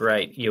of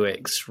great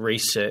UX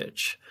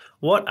research.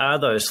 What are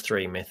those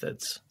 3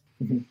 methods?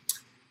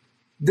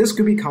 This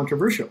could be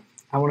controversial.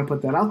 I want to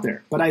put that out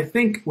there. But I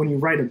think when you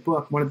write a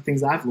book, one of the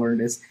things I've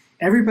learned is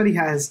everybody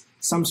has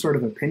some sort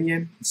of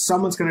opinion.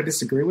 Someone's going to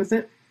disagree with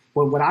it.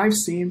 But what I've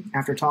seen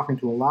after talking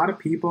to a lot of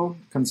people,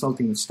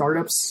 consulting with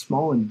startups,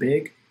 small and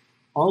big,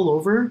 all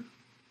over,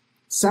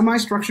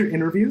 semi-structured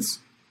interviews,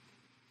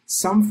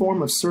 some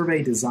form of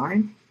survey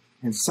design,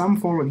 and some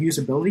form of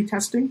usability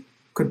testing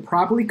could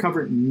probably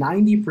cover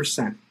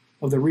 90%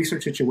 of the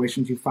research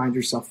situations you find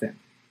yourself in.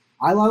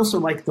 I also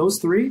like those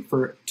 3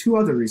 for 2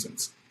 other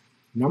reasons.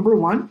 Number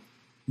 1,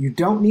 you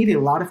don't need a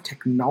lot of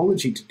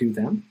technology to do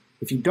them.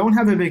 If you don't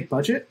have a big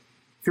budget,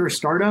 if you're a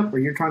startup or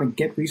you're trying to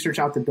get research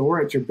out the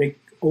door at your big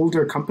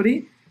older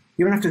company,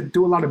 you don't have to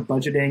do a lot of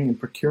budgeting and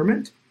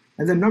procurement.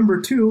 And then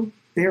number 2,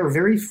 they are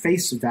very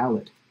face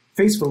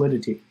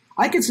validity.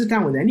 I can sit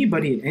down with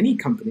anybody at any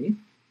company,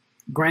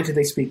 granted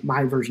they speak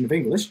my version of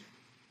English,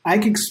 I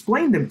can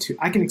explain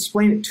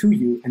it to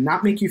you and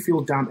not make you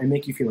feel dumb and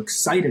make you feel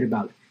excited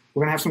about it.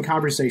 We're gonna have some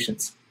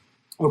conversations.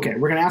 Okay,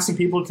 we're gonna ask some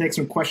people to take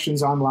some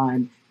questions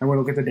online and we're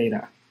gonna look at the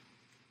data.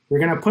 We're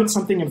gonna put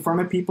something in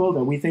front of people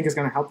that we think is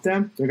gonna help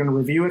them. They're gonna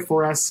review it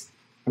for us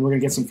and we're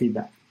gonna get some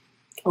feedback.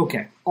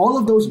 Okay, all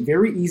of those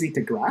very easy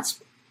to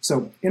grasp.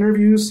 So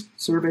interviews,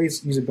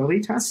 surveys,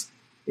 usability tests,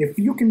 if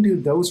you can do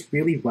those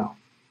really well,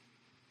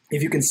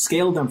 if you can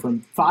scale them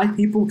from 5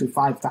 people to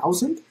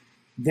 5,000,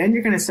 then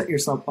you're going to set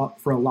yourself up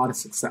for a lot of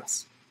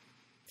success.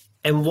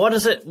 And what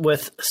is it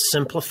with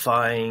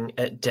simplifying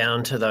it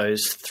down to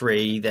those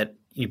 3 that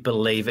you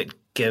believe it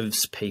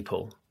gives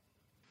people?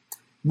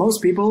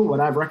 Most people,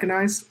 what I've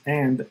recognized,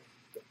 and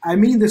I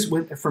mean this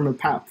from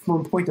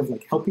a point of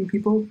helping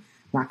people,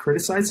 not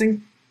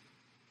criticizing,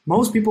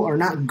 most people are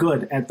not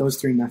good at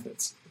those 3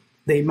 methods.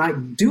 They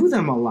might do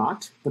them a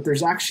lot, but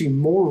there's actually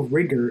more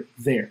rigor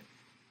there.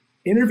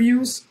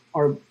 Interviews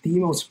are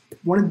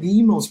one of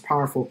the most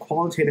powerful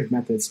qualitative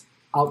methods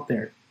out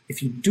there.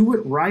 If you do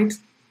it right,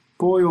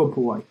 boy, oh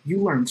boy,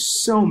 you learn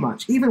so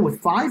much. Even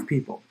with 5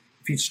 people,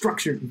 if you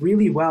structure it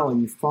really well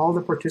and you follow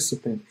the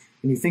participant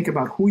and you think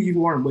about who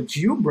you are and what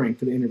you bring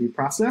to the interview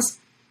process,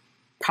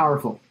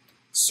 powerful.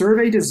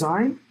 Survey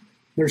design,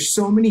 there's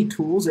so many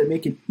tools that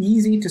make it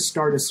easy to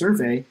start a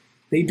survey.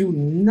 They do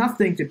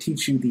nothing to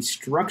teach you the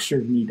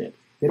structure needed.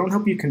 They don't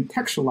help you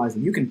contextualize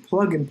it. You can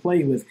plug and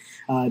play with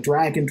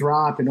drag and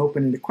drop and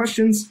open-ended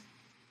questions.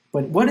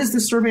 But what is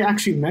the survey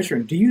actually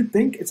measuring? Do you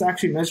think it's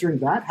actually measuring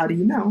that? How do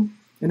you know?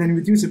 And then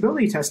with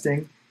usability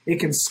testing, it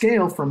can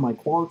scale from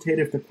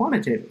qualitative to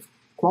quantitative.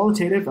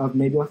 Qualitative of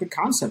maybe a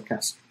concept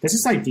test. Does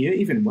this idea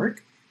even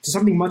work? To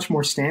something much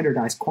more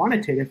standardized,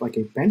 quantitative, like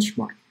a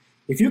benchmark.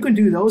 If you can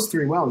do those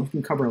 3 well, you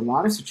can cover a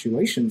lot of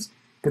situations,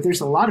 but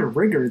there's a lot of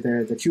rigor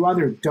there that you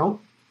either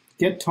don't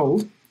get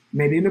told,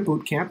 maybe in a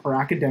boot camp or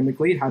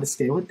academically, how to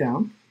scale it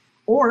down,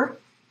 or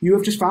you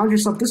have just found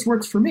yourself, this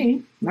works for me,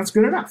 and that's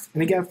good enough,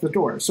 and to get out the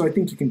door. So I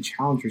think you can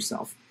challenge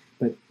yourself.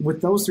 But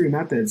with those three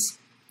methods,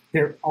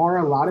 there are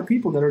a lot of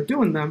people that are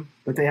doing them,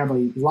 but they have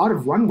a lot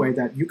of runway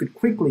that you could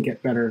quickly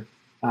get better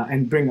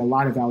and bring a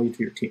lot of value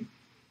to your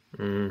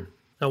team.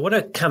 I want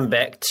to come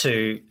back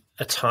to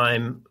a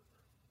time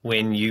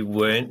when you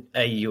weren't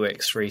a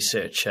UX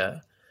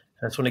researcher.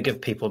 I just want to give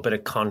people a bit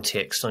of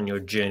context on your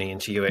journey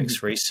into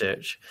UX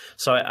research.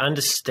 So I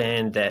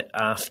understand that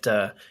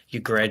after you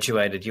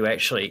graduated, you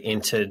actually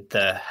entered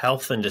the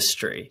health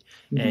industry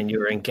and you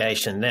were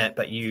engaged in that,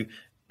 but you,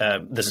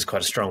 this is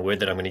quite a strong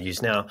word that I'm going to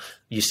use now,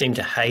 you seem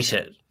to hate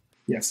it.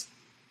 Yes.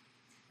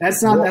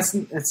 That's not,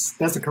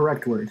 that's a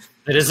correct word.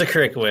 It is a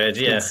correct word,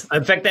 yeah. Yes.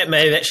 In fact, that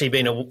may have actually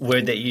been a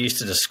word that you used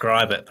to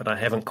describe it, but I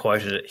haven't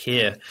quoted it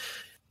here.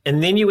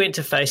 And then you went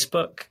to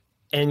Facebook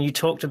and you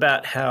talked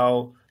about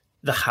how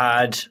the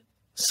hard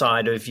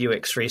side of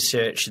UX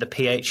research, the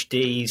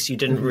PhDs, you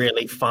didn't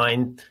really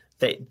find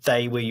that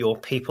they were your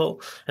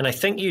people. And I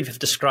think you've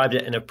described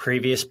it in a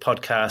previous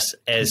podcast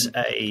as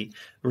a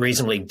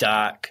reasonably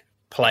dark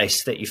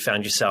place that you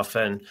found yourself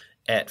in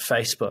at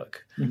Facebook.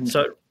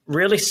 So it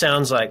really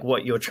sounds like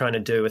what you're trying to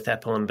do with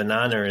Apple and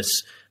Banana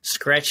is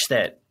scratch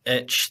that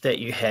itch that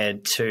you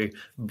had to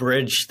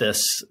bridge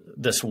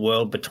this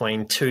world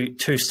between too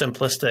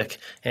simplistic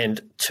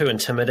and too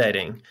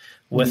intimidating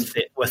with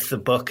the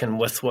book and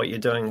with what you're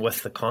doing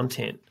with the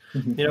content.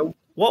 You know,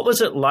 what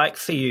was it like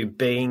for you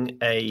being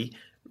a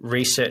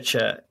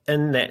researcher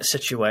in that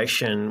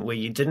situation where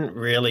you didn't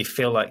really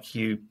feel like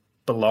you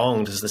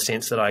belonged, is the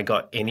sense that I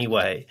got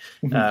anyway,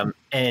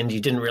 and you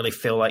didn't really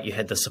feel like you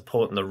had the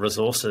support and the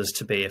resources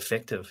to be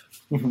effective?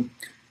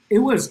 It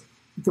was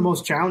the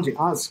most challenging,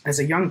 as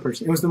a young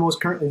person, it was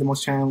currently the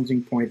most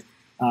challenging point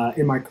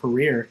in my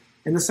career,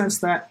 in the sense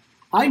that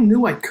I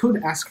knew I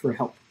could ask for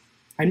help.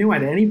 I knew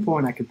at any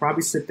point I could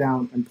probably sit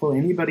down and pull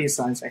anybody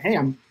aside and say, hey,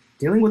 I'm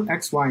dealing with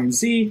X, Y, and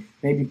Z,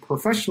 maybe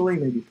professionally,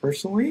 maybe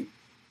personally.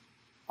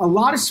 A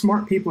lot of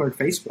smart people are at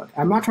Facebook.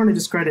 I'm not trying to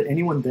discredit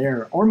anyone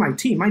there or my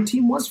team. My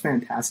team was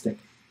fantastic.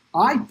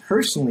 I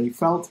personally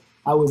felt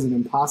I was an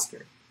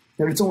imposter,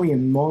 that it's only a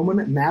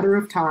matter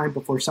of time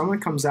before someone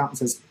comes out and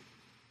says,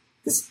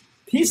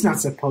 he's not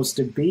supposed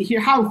to be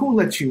here. Who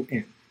let you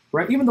in?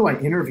 Right? Even though I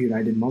interviewed,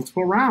 I did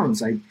multiple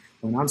rounds, I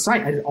went on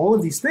site, I did all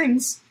of these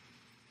things.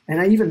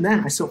 And even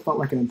then, I still felt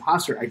like an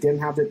imposter. I didn't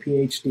have the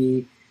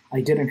PhD.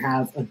 I didn't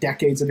have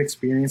decades of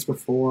experience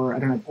before. I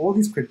don't have all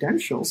these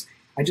credentials.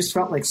 I just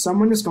felt like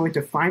someone is going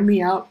to find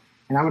me out,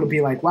 and I'm going to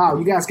be like, wow,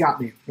 you guys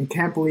got me. I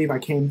can't believe I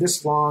came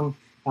this long.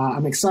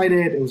 I'm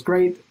excited. It was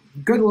great.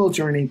 Good little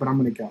journey, but I'm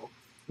going to go.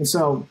 And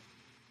so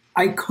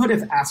I could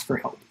have asked for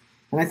help.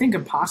 And I think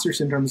imposter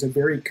syndrome is a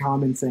very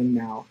common thing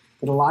now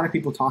that a lot of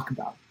people talk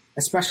about,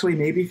 especially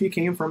maybe if you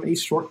came from a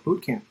short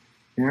boot camp.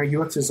 You're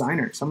a UX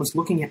designer. Someone's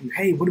looking at you,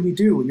 hey, what do we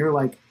do? And you're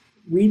like,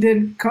 we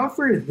didn't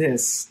cover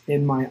this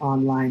in my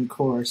online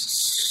course,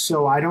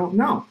 so I don't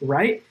know,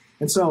 right?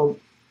 And so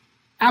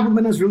Apple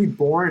Banana is really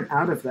born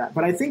out of that.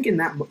 But I think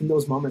in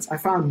those moments, I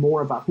found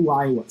more about who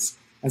I was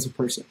as a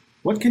person.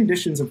 What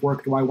conditions of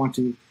work do I want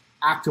to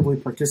actively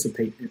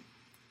participate in,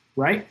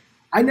 right?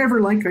 I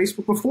never liked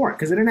Facebook before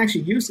because I didn't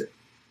actually use it.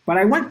 But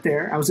I went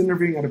there, I was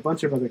interviewing at a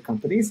bunch of other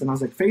companies, and I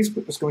was like,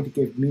 Facebook was going to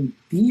give me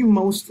the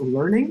most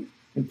learning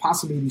in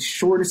possibly the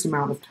shortest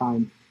amount of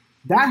time.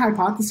 That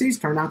hypothesis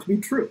turned out to be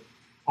true.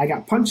 I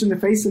got punched in the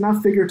face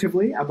enough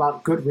figuratively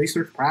about good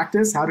research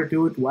practice, how to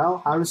do it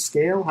well, how to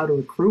scale, how to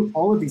recruit,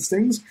 all of these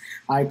things.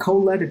 I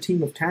co-led a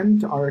team of 10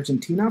 to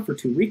Argentina for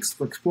 2 weeks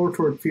for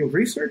exploratory field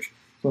research.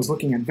 So I was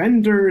looking at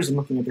vendors and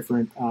looking at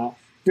different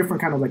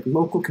kind of like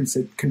local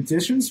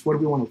conditions. What do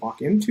we want to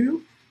walk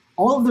into?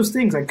 All of those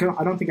things I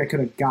don't think I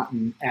could have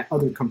gotten at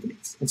other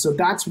companies. And so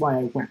that's why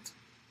I went.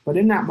 But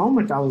in that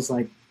moment, I was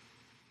like,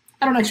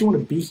 I don't actually want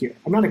to be here.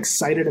 I'm not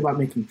excited about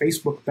making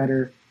Facebook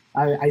better.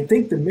 I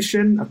think the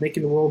mission of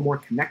making the world more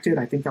connected,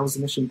 I think that was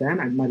the mission then.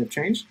 I might have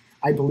changed.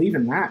 I believe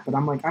in that. But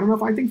I'm like, I don't know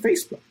if I think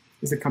Facebook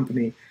is a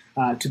company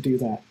to do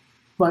that.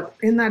 But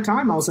in that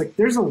time, I was like,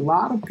 there's a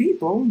lot of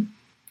people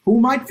who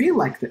might feel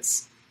like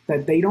this,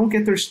 that they don't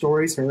get their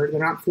stories heard. They're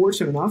not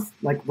fortunate enough.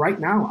 Like right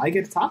now, I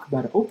get to talk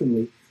about it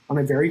openly on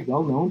a very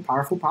well-known,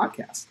 powerful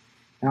podcast.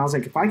 And I was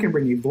like, if I can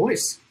bring a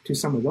voice to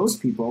some of those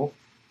people,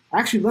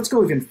 actually, let's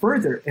go even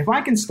further. If I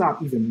can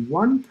stop even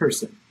one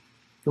person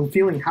from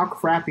feeling how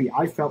crappy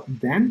I felt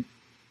then,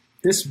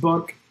 this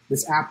book,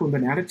 this Apple and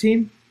Banana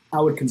team, I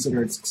would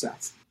consider it a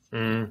success.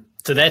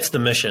 So that's the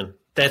mission.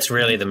 That's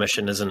really the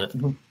mission, isn't it?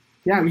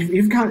 Yeah,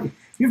 you've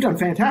done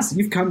fantastic.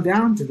 You've come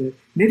down to the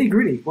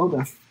nitty-gritty. Well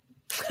done.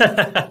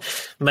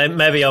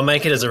 Maybe I'll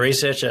make it as a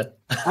researcher.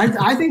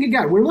 I think you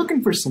got it. We're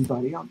looking for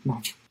somebody.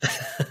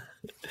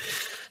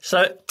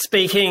 So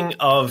speaking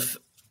of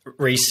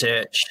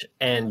research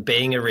and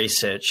being a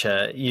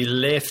researcher, you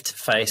left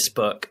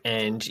Facebook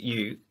and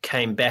you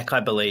came back, I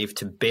believe,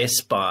 to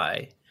Best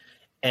Buy.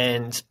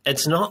 And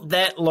it's not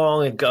that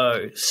long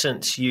ago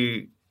since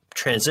you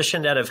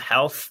transitioned out of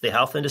the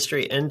health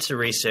industry, into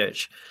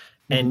research.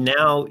 And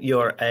now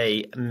you're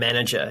a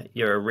manager,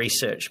 you're a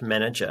research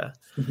manager.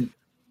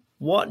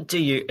 What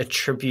do you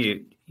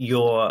attribute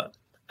your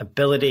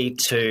ability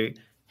to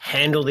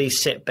handle these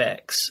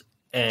setbacks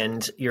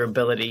and your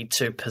ability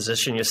to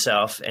position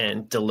yourself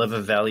and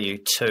deliver value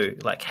to?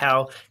 Like,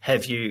 how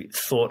have you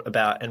thought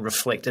about and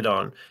reflected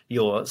on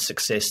your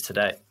success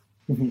today?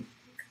 Mm-hmm.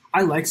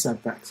 I like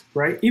setbacks,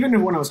 right?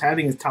 Even when I was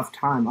having a tough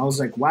time, I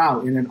was like, wow,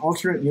 in an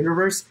alternate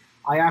universe,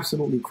 I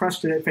absolutely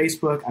crushed it at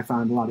Facebook. I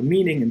found a lot of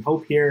meaning and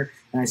hope here,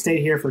 and I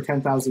stayed here for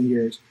 10,000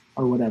 years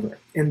or whatever.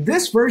 In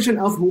this version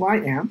of who I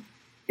am,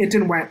 it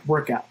didn't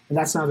work out, and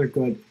that's neither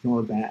good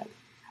nor bad.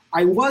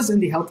 I was in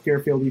the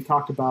healthcare field we've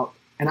talked about,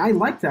 and I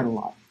liked that a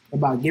lot,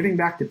 about giving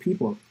back to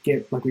people,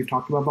 like we've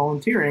talked about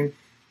volunteering.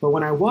 But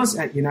when I was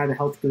at United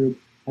Health Group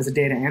as a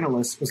data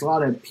analyst, it was a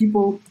lot of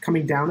people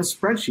coming down into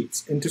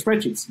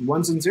spreadsheets,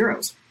 ones and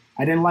zeros.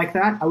 I didn't like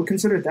that. I would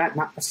consider that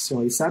not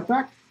necessarily a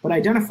setback, but I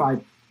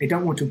identified I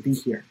don't want to be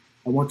here.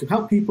 I want to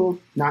help people,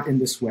 not in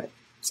this way.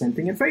 Same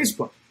thing at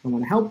Facebook. I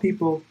want to help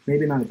people,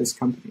 maybe not at this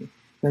company.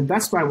 Then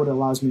Best Buy, what it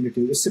allows me to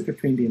do is sit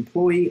between the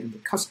employee and the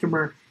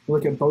customer and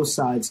look at both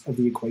sides of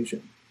the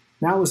equation.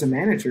 Now, as a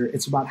manager,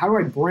 it's about how do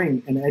I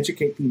bring and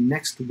educate the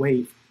next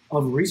wave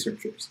of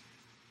researchers.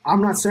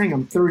 I'm not saying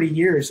I'm 30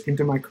 years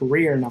into my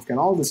career and I've got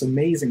all this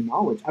amazing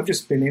knowledge. I've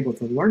just been able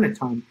to learn a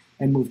ton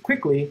and move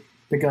quickly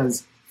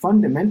because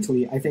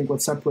fundamentally, I think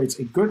what separates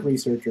a good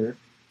researcher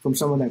from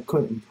someone that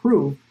could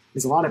improve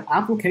is a lot of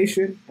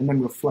application and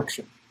then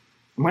reflection.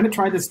 I'm going to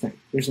try this thing.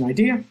 There's an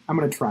idea. I'm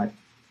going to try it.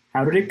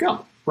 How did it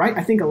go? Right?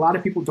 I think a lot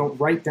of people don't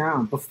write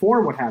down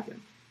before what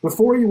happened.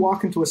 Before you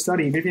walk into a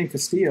study, Vivian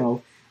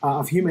Castillo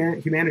of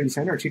Humanity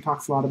Center, she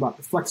talks a lot about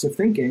reflexive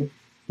thinking.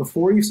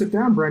 Before you sit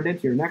down, Brendan,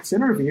 to your next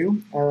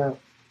interview,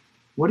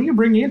 what are you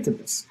bringing into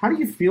this? How do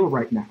you feel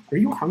right now? Are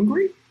you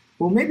hungry?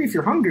 Well, maybe if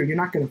you're hungry, you're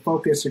not going to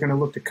focus. You're going to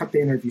look to cut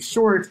the interview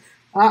short.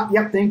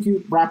 Yep, thank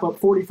you. Wrap up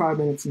 45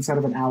 minutes instead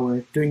of an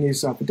hour, doing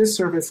yourself a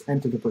disservice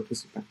and to the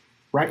participant,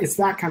 right? It's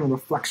that kind of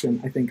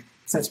reflection, I think,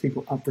 sets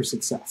people up for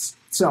success.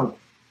 So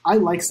I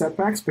like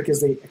setbacks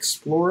because they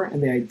explore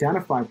and they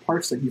identify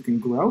parts that you can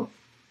grow.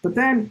 But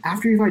then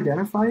after you've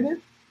identified it,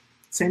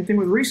 same thing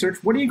with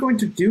research, what are you going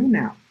to do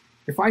now?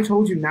 If I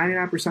told you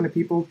 99% of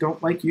people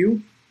don't like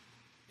you,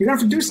 you're going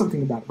to have to do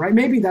something about it, right?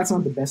 Maybe that's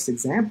not the best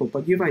example,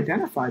 but you've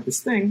identified this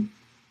thing.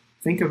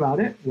 Think about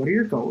it. What are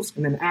your goals?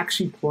 And then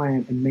actually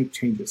plan and make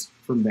changes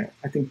from there.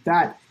 I think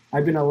that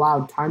I've been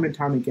allowed time and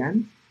time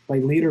again by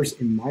leaders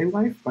in my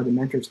life, by the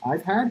mentors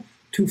I've had,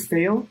 to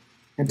fail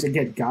and to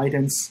get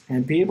guidance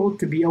and be able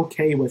to be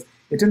okay with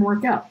it didn't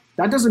work out.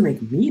 That doesn't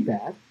make me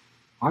bad.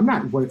 I'm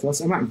not worthless.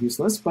 I'm not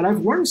useless, but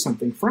I've learned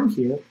something from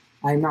here.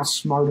 I am now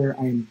smarter.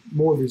 I am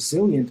more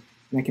resilient,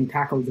 and I can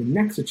tackle the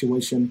next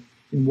situation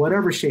in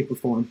whatever shape or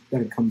form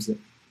that it comes in.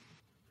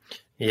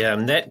 Yeah,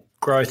 and that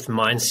growth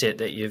mindset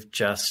that you've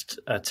just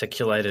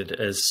articulated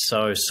is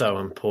so, so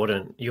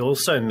important. You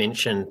also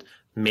mentioned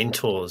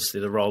mentors,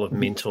 the role of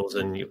mentors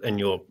in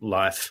your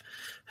life.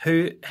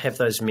 Who have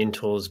those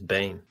mentors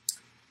been?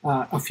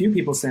 A few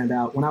people stand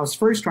out. When I was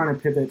first trying to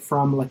pivot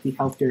from like the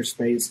healthcare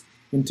space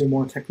into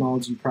more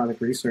technology product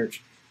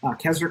research,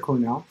 Kezra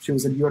Cornell, she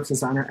was a UX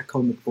designer at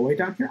Cole McVoy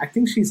down here. I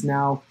think she's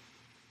now,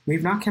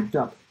 we've not kept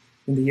up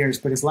in the years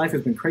because life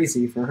has been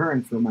crazy for her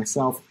and for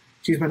myself.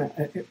 She's been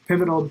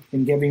pivotal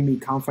in giving me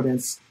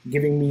confidence,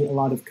 giving me a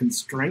lot of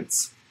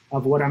constraints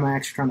of what I'm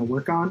actually trying to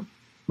work on.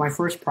 My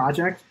first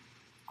project,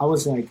 I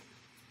was like,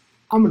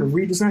 I'm going to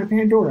redesign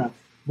Pandora.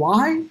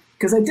 Why?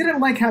 Because I didn't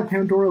like how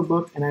Pandora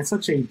looked, and I had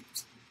such a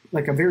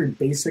very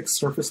basic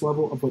surface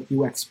level of what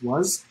UX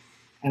was.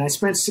 And I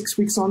spent 6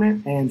 weeks on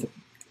it, and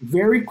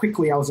very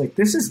quickly I was like,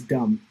 this is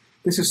dumb.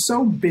 This is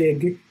so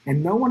big,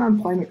 and no one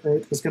on planet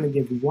Earth was going to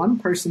give one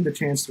person the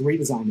chance to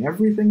redesign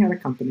everything at a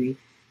company.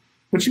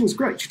 But she was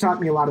great. She taught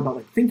me a lot about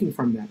like thinking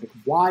from that, like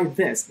why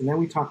this? And then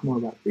we talked more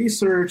about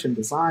research and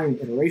design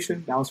and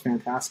iteration. That was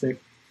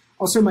fantastic.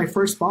 Also, my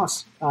first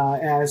boss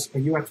as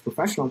a UX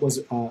professional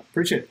was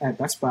Bridget at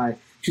Best Buy.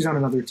 She's on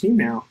another team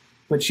now,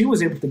 but she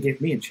was able to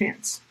give me a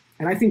chance.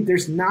 And I think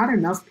there's not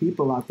enough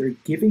people out there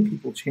giving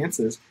people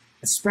chances,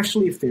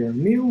 especially if they're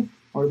new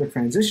or they're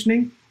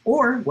transitioning,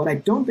 or what I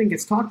don't think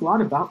it's talked a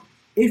lot about,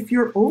 if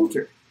you're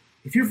older.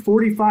 If you're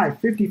 45,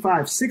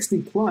 55,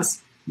 60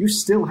 plus, you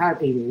still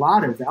have a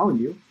lot of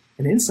value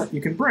and insight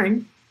you can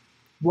bring.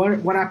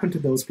 What happened to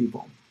those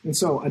people? And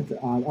so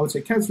I would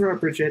say Kezra,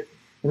 Bridget,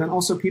 and then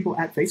also people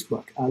at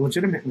Facebook.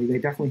 Legitimately, they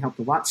definitely helped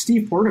a lot.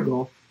 Steve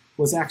Portugal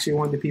was actually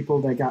one of the people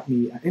that got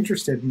me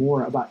interested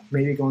more about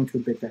maybe going to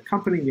a big tech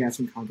company. We had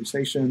some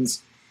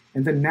conversations.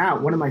 And then now,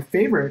 one of my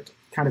favorite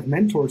kind of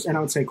mentors, and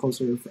I would say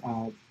closer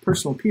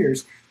personal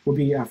peers, will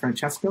be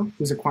Francesco,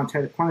 who's a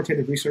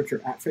quantitative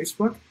researcher at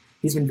Facebook.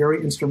 He's been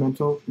very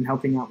instrumental in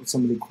helping out with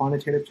some of the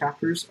quantitative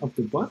chapters of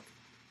the book.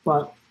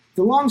 But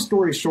the long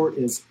story short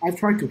is I've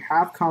tried to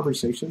have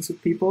conversations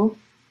with people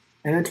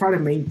and then try to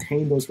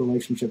maintain those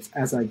relationships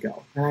as I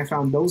go. And I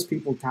found those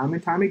people time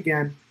and time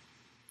again,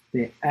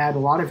 they add a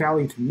lot of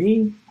value to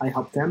me. I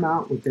help them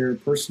out with their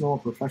personal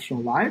and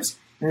professional lives,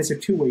 and it's a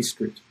two-way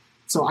street.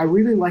 So I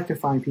really like to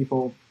find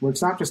people where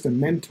it's not just a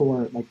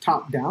mentor, like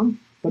top down,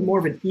 but more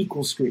of an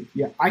equal street.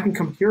 Yeah, I can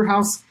come to your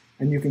house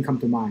and you can come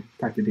to mine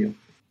type of deal.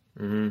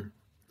 Mm-hmm.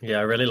 Yeah,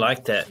 I really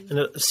like that. And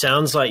it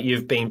sounds like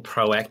you've been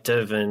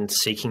proactive in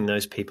seeking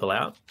those people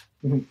out.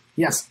 Mm-hmm.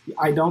 Yes,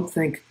 I don't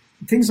think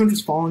things don't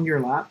just fall in your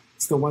lap.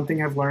 It's the one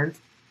thing I've learned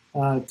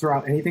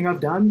throughout anything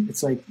I've done.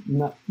 It's like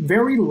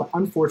very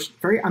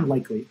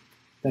unlikely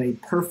that a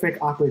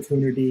perfect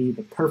opportunity,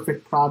 the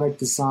perfect product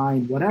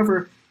design,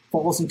 whatever,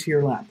 falls into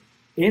your lap.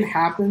 It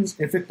happens.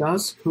 If it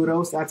does,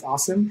 kudos, that's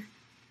awesome.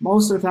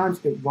 Most of the times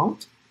it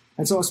won't.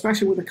 And so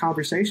especially with the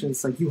conversation,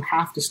 it's like you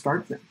have to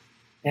start them.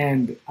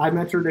 And I've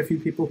mentored a few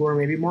people who are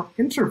maybe more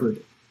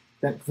introverted,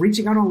 that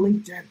reaching out on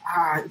LinkedIn,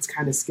 it's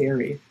kind of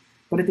scary.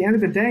 But at the end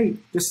of the day,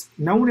 just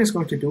no one is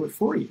going to do it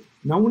for you.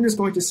 No one is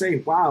going to say,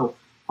 wow,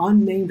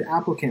 unnamed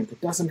applicant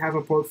that doesn't have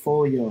a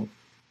portfolio,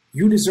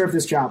 you deserve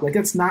this job. Like,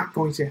 that's not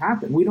going to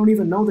happen. We don't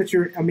even know that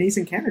you're an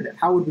amazing candidate.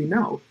 How would we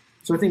know?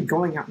 So I think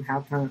going out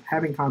and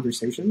having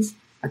conversations,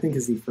 I think,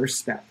 is the first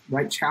step,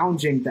 right?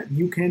 Challenging that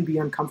you can be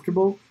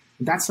uncomfortable.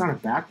 That's not a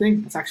bad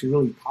thing. That's actually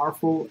really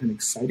powerful and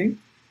exciting.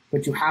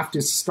 But you have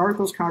to start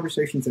those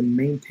conversations and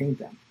maintain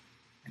them.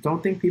 I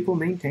don't think people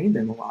maintain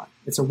them a lot.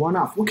 It's a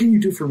one-off. What can you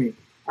do for me?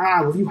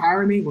 Will you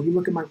hire me? Will you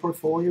look at my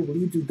portfolio? Will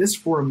you do this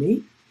for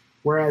me?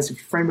 Whereas if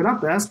you frame it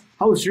up as,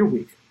 how was your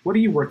week? What are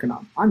you working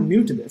on? I'm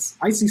new to this.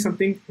 I see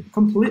something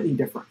completely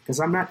different because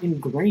I'm not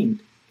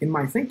ingrained in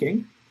my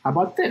thinking. How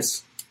about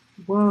this?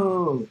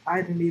 Whoa,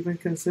 I didn't even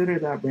consider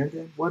that,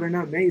 Brendan. What an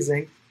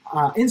amazing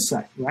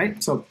insight,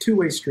 right? So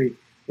two-way street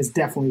is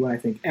definitely what I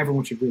think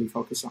everyone should really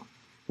focus on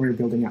when you're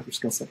building out your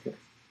skill set here.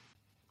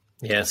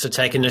 Yeah, so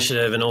take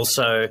initiative and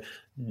also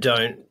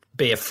don't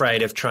be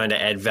afraid of trying to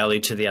add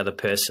value to the other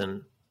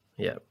person.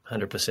 Yeah,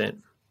 100%.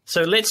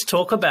 So let's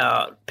talk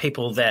about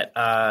people that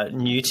are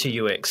new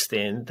to UX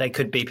then. They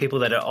could be people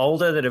that are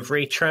older, that have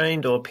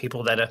retrained, or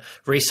people that are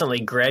recently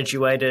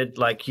graduated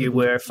like you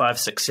were 5,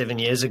 6, 7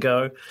 years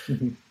ago.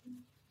 Mm-hmm.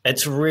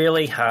 It's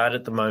really hard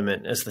at the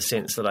moment, is the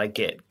sense that I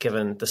get,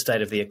 given the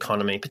state of the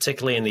economy,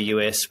 particularly in the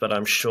US, but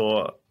I'm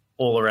sure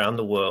all around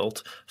the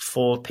world,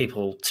 for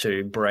people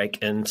to break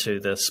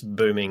into this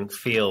booming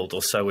field,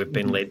 or so we've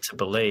been led to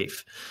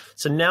believe.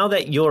 So now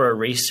that you're a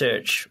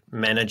research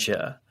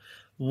manager,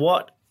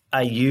 what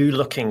are you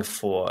looking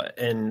for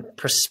in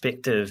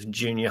prospective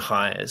junior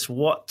hires?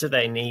 What do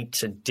they need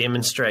to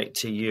demonstrate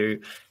to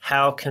you?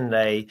 How can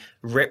they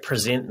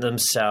represent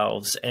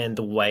themselves and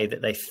the way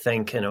that they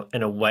think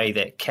in a way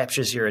that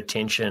captures your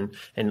attention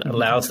and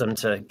allows them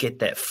to get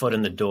that foot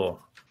in the door?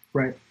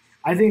 Right.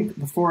 I think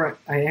before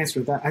I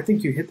answer that, I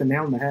think you hit the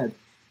nail on the head.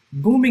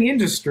 Booming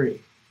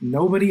industry.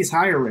 Nobody's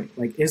hiring.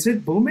 Like, is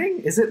it booming?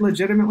 Is it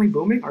legitimately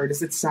booming? Or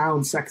does it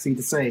sound sexy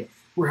to say,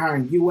 we're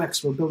hiring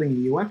UX, we're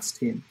building a UX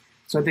team?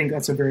 So I think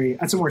that's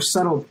a more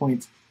subtle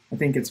point. I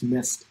think it's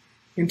missed.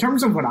 In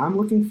terms of what I'm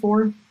looking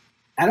for,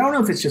 I don't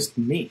know if it's just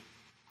me.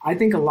 I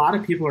think a lot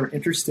of people are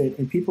interested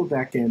in people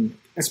that can,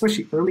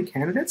 especially early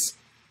candidates,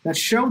 that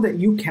show that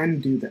you can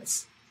do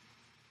this.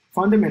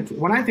 Fundamentally,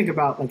 when I think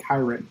about like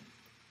hiring,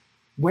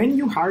 when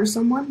you hire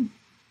someone,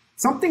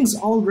 something's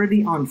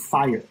already on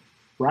fire,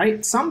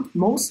 right?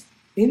 Most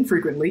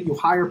infrequently, you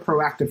hire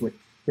proactively.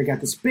 We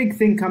got this big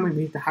thing coming,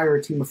 we need to hire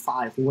a team of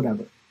 5 or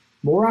whatever.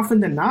 More often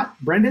than not,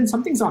 Brendan,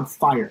 something's on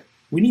fire.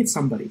 We need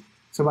somebody.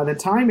 So by the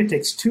time it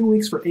takes 2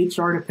 weeks for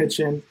HR to pitch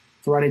in,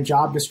 to write a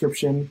job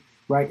description,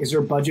 right? Is there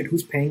a budget?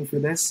 Who's paying for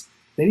this?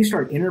 Then you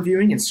start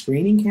interviewing and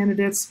screening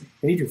candidates.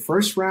 Then you do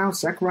first round,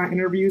 second round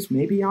interviews,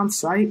 maybe on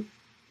site,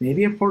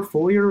 maybe a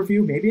portfolio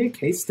review, maybe a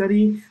case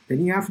study.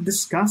 Then you have to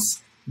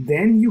discuss.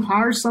 Then you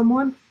hire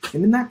someone.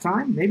 And in that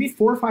time, maybe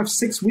 4, 5,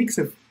 6 weeks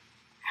have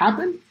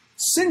happened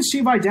since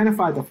you've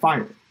identified the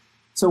fire.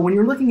 So when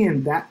you're looking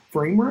in that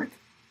framework,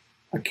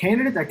 a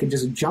candidate that can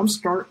just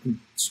jumpstart and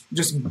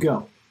just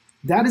go,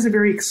 that is a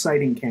very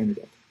exciting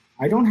candidate.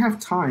 I don't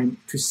have time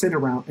to sit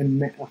around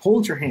and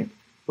hold your hand,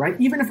 right?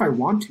 Even if I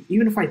want to,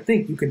 even if I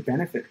think you could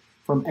benefit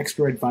from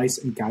extra advice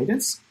and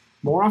guidance,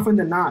 more often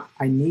than not,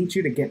 I need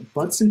you to get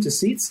butts into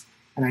seats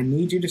and I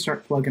need you to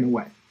start plugging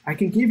away. I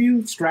can give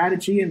you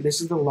strategy and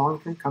this is the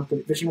long-term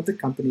vision of the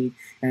company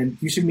and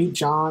you should meet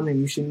John and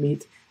you should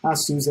meet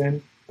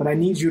Susan, but I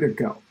need you to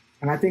go.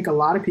 And I think a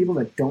lot of people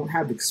that don't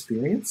have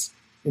experience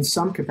in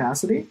some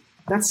capacity,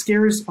 that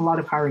scares a lot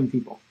of hiring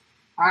people.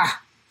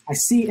 I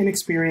see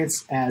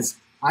inexperience as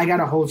I got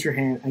to hold your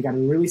hand. I got to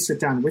really sit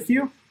down with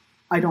you.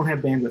 I don't have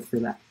bandwidth for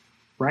that,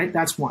 right?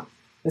 That's one.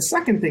 The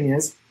second thing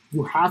is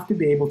you have to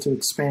be able to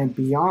expand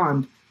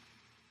beyond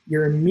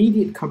your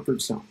immediate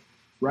comfort zone,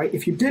 right?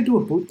 If you did do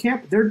a boot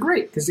camp, they're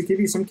great because they give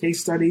you some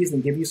case studies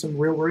and give you some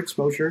real world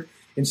exposure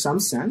in some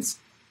sense.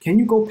 Can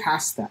you go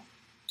past that?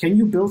 Can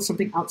you build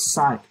something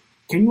outside?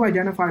 Can you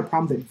identify a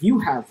problem that you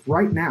have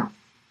right now?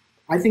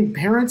 I think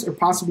parents are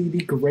possibly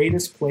the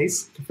greatest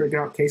place to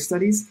figure out case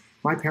studies.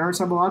 My parents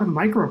have a lot of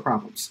micro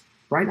problems,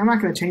 right? I'm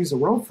not going to change the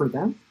world for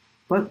them,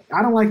 but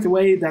I don't like the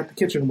way that the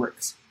kitchen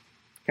works.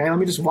 Okay, let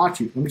me just watch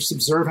you. Let me just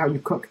observe how you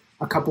cook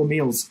a couple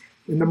meals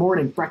in the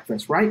morning,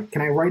 breakfast, right?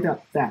 Can I write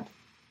up that,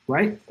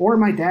 right? Or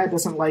my dad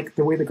doesn't like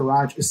the way the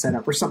garage is set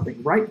up or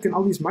something, right?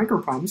 All these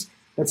micro problems.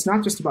 that's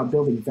not just about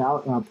building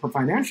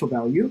financial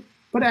value,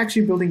 but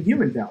actually building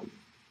human value.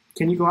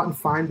 Can you go out and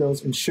find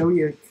those and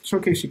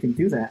showcase you can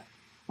do that?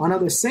 On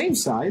the same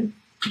side,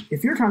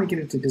 if you're trying to get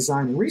into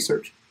design and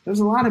research, there's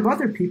a lot of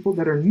other people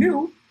that are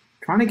new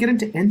trying to get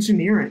into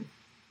engineering,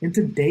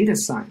 into data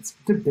science,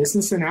 into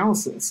business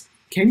analysis.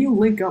 Can you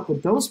link up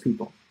with those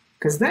people?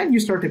 Because then you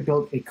start to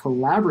build a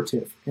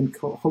collaborative and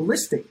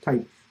holistic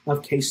type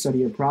of case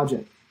study or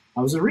project.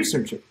 I was a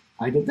researcher.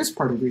 I did this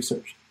part of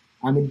research.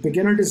 I'm a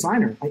beginner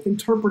designer. I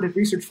interpreted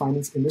research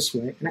findings in this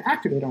way and I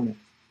acted on it.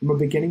 I'm a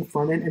beginning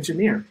front-end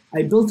engineer.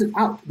 I built it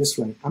out this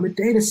way. I'm a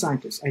data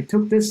scientist. I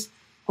took this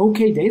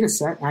OK data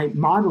set and I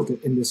modeled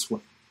it in this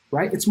way,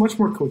 right? It's much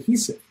more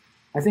cohesive.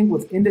 I think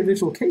with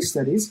individual case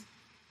studies,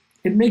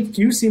 it makes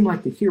you seem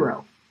like the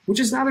hero, which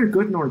is neither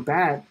good nor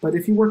bad. But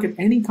if you work at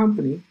any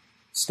company,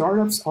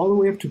 startups all the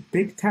way up to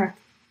big tech,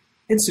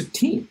 it's a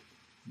team,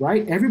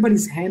 right?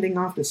 Everybody's handing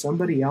off to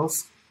somebody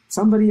else.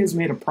 Somebody has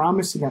made a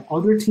promise to that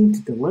other team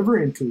to deliver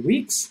in 2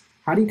 weeks.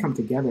 How do you come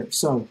together?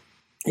 So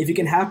if you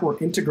can have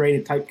more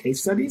integrated type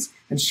case studies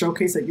and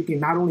showcase that you can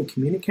not only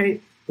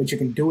communicate, but you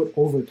can do it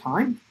over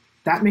time,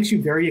 that makes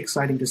you very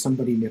exciting to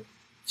somebody new.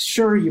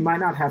 Sure, you might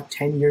not have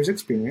 10 years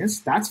experience.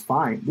 That's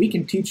fine. We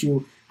can teach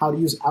you how to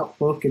use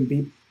Outlook and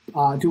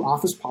do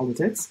office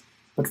politics.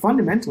 But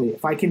fundamentally,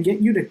 if I can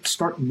get you to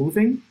start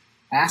moving,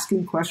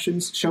 asking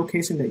questions,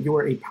 showcasing that you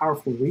are a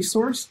powerful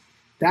resource,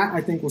 that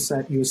I think will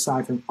set you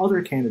aside from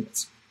other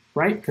candidates,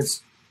 right?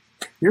 Because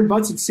your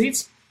butts and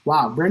seats,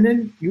 wow,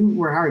 Brendan, you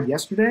were hired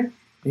yesterday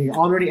and you're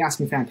already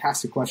asking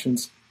fantastic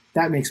questions.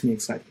 That makes me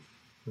excited.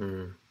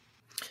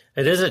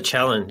 It is a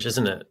challenge,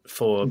 isn't it,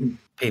 for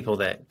people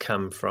that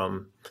come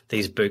from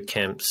these boot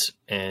camps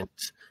and,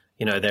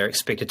 you know, they're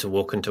expected to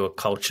walk into a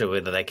culture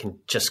where they can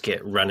just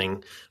get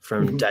running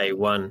from day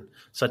one.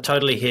 So I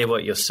totally hear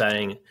what you're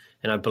saying,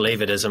 and I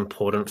believe it is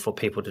important for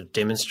people to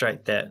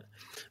demonstrate that.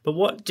 But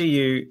what do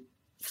you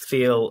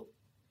feel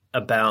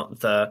about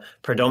the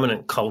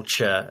predominant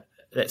culture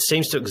that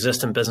seems to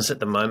exist in business at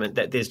the moment,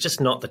 that there's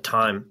just not the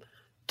time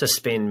to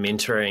spend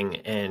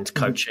mentoring and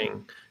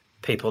coaching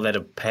people that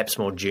are perhaps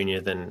more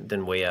junior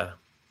than we are?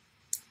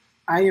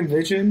 I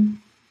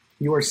envision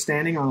you are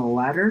standing on a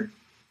ladder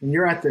and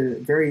you're at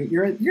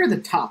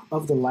the top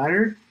of the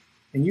ladder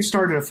and you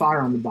started a fire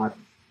on the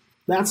bottom.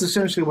 That's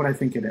essentially what I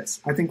think it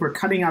is. I think we're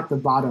cutting out the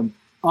bottom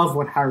of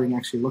what hiring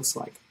actually looks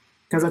like.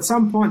 Because at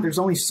some point, there's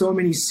only so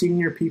many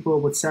senior people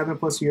with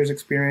 7+ years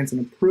experience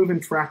and a proven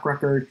track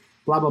record,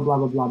 blah, blah, blah,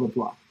 blah, blah, blah,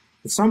 blah.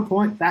 At some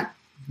point, that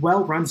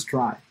well runs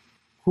dry.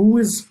 Who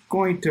is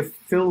going to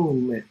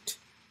fill it,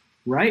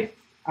 right?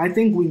 I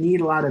think we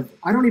need I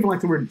don't even like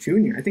the word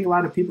junior. I think a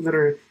lot of people that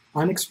are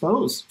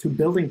unexposed to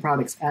building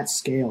products at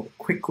scale,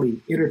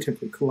 quickly,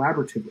 iteratively,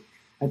 collaboratively.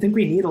 I think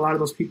we need a lot of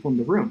those people in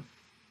the room.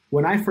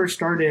 When I first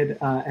started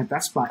at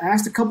Best Buy, I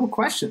asked a couple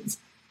questions.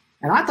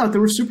 And I thought they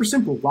were super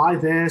simple. Why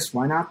this?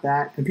 Why not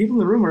that? And people in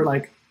the room were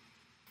like,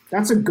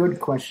 that's a good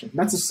question.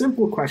 That's a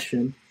simple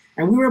question.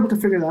 And we were able to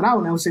figure that out,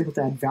 and I was able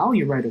to add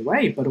value right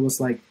away. But it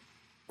was like,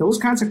 those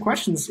kinds of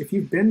questions, if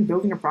you've been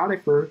building a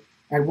product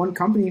at one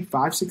company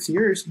 5-6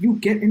 years, you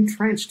get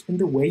entrenched in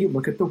the way you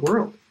look at the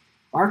world.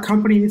 Our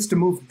company needs to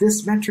move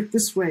this metric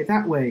this way,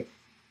 that way.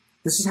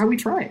 This is how we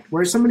try it.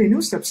 Whereas somebody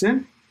new steps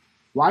in,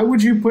 why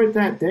would you put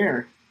that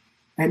there?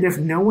 And if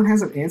no one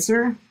has an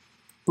answer,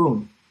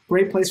 boom.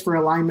 Great place for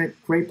alignment,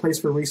 great place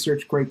for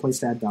research, great place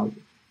to add value.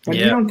 But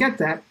you don't get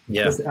that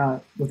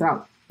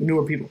without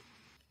newer people.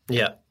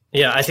 Yeah.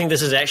 I think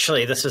this is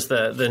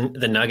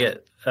the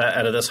nugget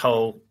out of this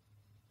whole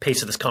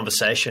piece of this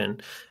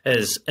conversation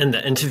is in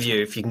the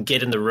interview, if you can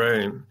get in the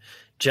room,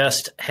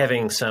 just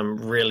having some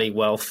really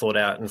well thought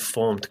out,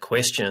 informed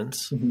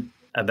questions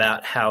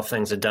about how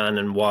things are done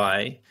and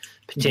why,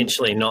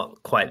 potentially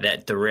not quite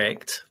that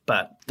direct,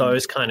 but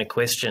those kind of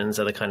questions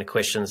are the kind of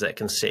questions that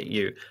can set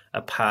you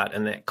apart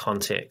in that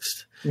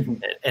context.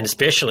 And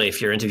especially if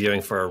you're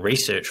interviewing for a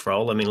research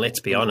role. I mean, let's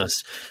be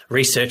honest,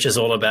 research is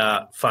all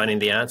about finding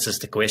the answers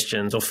to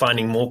questions or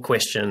finding more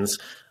questions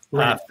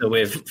after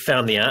we've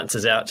found the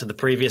answers out to the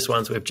previous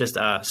ones we've just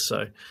asked.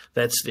 So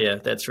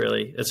it's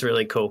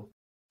really cool.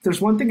 There's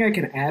one thing I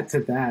can add to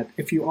that.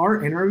 If you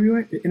are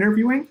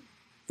interviewing,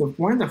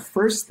 one of the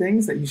first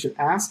things that you should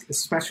ask,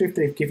 especially if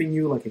they've given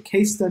you like a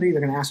case study, they're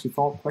going to ask you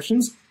follow-up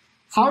questions.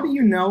 How do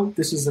you know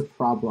this is a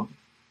problem?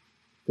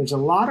 There's a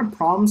lot of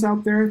problems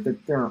out there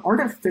that they're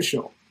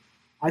artificial.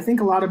 I think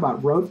a lot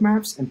about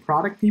roadmaps and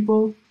product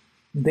people.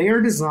 They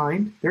are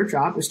designed, their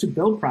job is to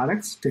build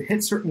products to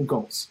hit certain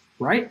goals,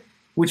 right?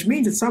 Which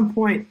means at some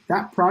point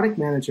that product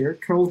manager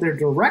told their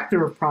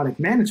director of product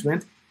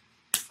management,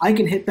 I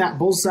can hit that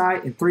bullseye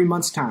in 3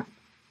 months' time.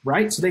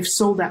 Right? So they've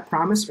sold that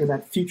promise or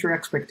that future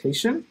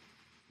expectation.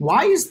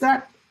 Why is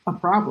that a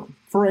problem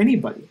for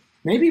anybody?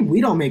 Maybe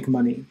we don't make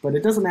money, but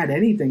it doesn't add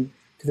anything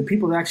to the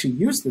people that actually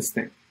use this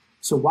thing.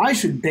 So why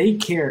should they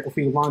care if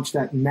we launch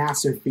that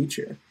massive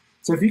feature?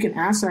 So if you can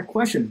ask that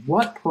question,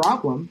 what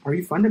problem are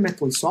you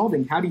fundamentally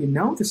solving? How do you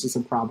know this is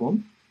a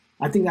problem?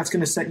 I think that's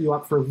going to set you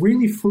up for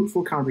really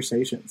fruitful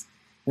conversations.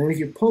 And if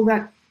you pull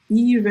that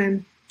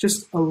even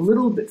just a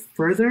little bit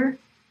further,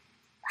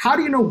 how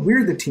do you know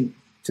we're the team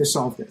to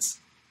solve this?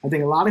 I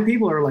think a lot of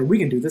people are like, we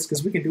can do this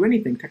because we can do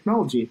anything,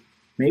 technology.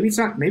 Maybe it's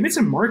not, maybe it's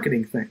a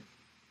marketing thing.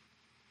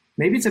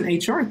 Maybe it's an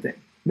HR thing.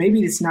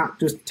 Maybe it's not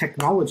just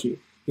technology.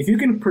 If you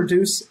can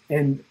produce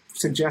and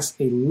suggest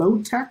a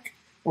low-tech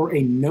or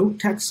a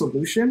no-tech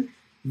solution,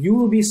 you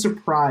will be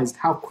surprised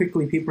how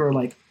quickly people are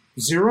like,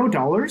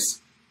 $0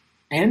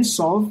 and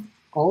solve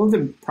all of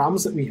the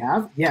problems that we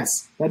have.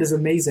 Yes, that is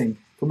amazing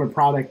from a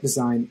product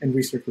design and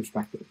research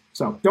perspective.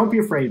 So don't be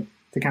afraid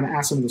to kind of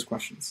ask some of those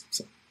questions.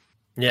 So.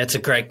 Yeah, it's a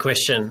great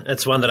question.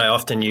 It's one that I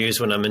often use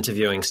when I'm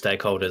interviewing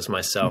stakeholders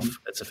myself.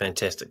 Mm-hmm. It's a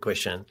fantastic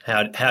question.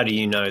 How do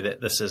you know that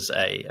this is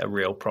a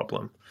real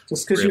problem?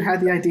 Just because you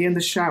had the idea in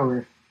the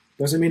shower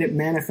doesn't mean it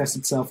manifests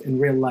itself in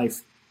real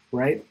life,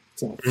 right?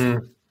 So.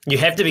 You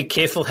have to be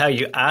careful how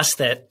you ask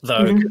that,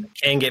 though. Mm-hmm. It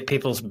can get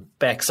people's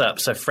backs up.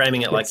 So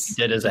framing it like you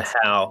did as a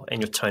how, and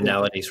your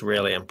tonality is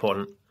really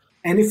important.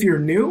 And if you're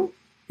new,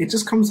 it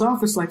just comes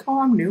off as like,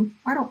 oh, I'm new.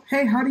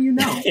 Hey, how do you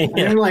know? Yeah. And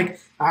they're like,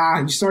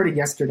 you started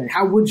yesterday.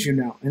 How would you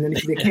know? And then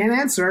if they can't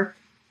answer,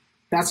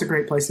 that's a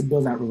great place to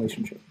build that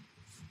relationship.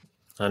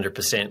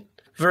 100%.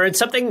 Varun,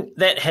 something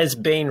that has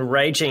been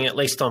raging, at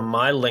least on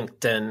my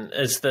LinkedIn,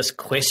 is this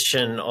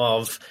question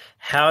of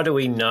how do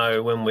we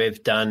know when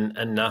we've done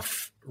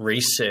enough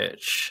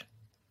research?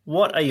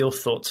 What are your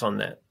thoughts on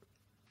that?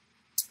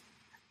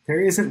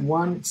 There isn't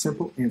one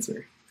simple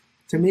answer.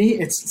 To me,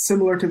 it's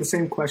similar to the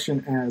same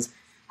question as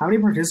how many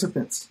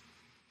participants,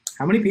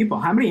 how many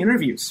people, how many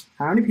interviews,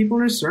 how many people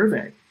in a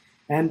survey?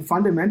 And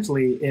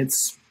fundamentally,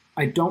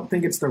 I don't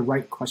think it's the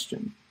right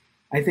question.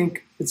 I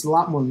think it's a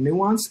lot more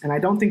nuanced, and I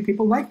don't think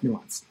people like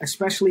nuance,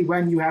 especially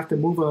when you have to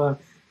move a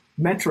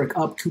metric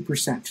up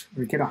 2%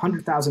 or get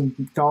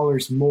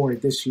 $100,000 more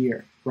this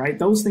year, right?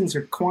 Those things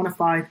are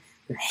quantified.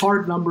 They're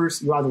hard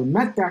numbers. You either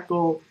met that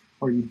goal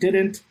or you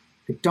didn't.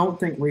 I don't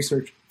think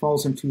research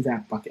falls into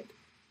that bucket.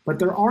 But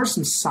there are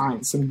some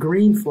signs, some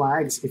green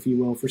flags, if you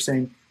will, for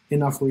saying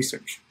enough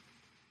research.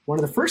 One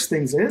of the first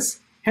things is,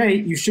 hey,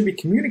 you should be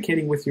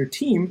communicating with your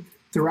team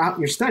throughout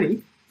your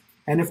study.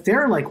 And if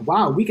they're like,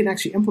 wow, we can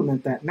actually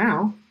implement that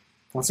now,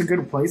 that's a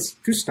good place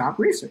to stop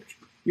research.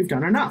 You've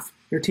done enough.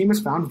 Your team has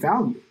found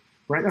value,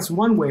 right? That's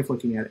one way of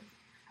looking at it.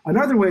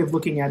 Another way of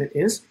looking at it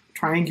is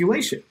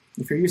triangulation.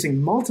 If you're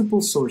using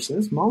multiple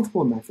sources,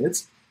 multiple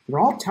methods, they're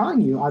all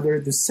telling you either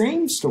the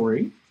same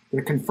story,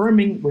 they're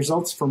confirming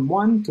results from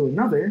one to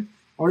another,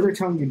 or they're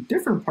telling you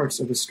different parts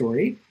of the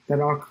story that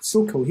are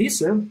still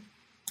cohesive,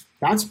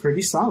 that's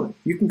pretty solid.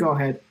 You can go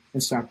ahead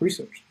and stop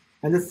research.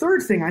 And the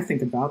third thing I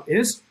think about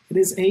is it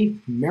is a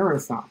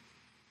marathon.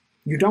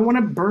 You don't want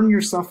to burn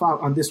yourself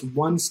out on this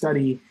one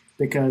study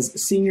because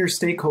senior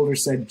stakeholders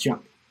said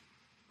jump,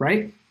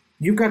 right?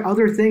 You've got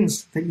other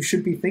things that you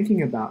should be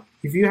thinking about.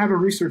 If you have a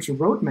research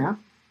roadmap,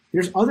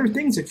 there's other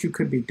things that you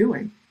could be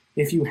doing.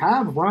 If you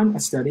have run a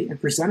study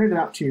and presented it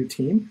out to your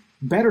team,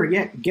 better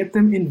yet, get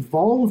them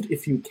involved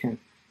if you can.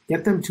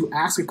 Get them to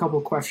ask a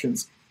couple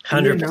questions.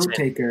 100%. Be a note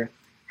taker.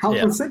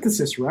 Help with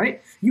synthesis,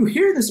 right? You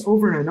hear this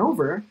over and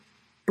over,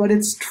 but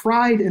it's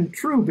tried and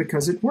true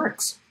because it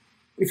works.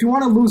 If you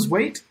want to lose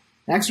weight,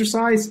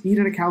 exercise, eat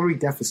at a calorie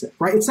deficit,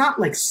 right? It's not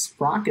like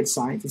rocket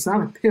science. It's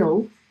not a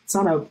pill. It's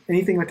not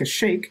anything like a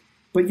shake,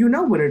 but you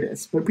know what it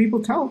is. But people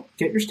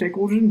get your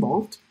stakeholders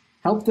involved,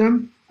 help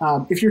them.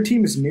 If your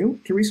team is new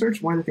to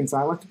research, one of the things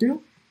I like to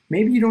do,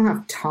 maybe you don't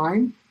have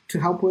time to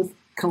help with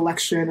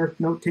collection or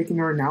note-taking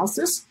or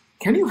analysis.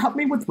 Can you help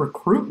me with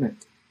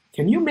recruitment?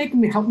 Can you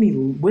help me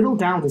whittle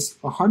down this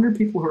 100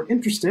 people who are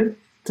interested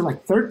to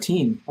like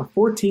 13 or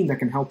 14 that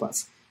can help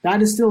us?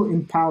 That is still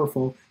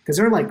powerful because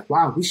they're like,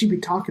 wow, we should be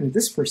talking to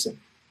this person.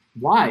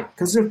 Why?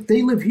 Because if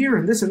they live here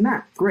and this and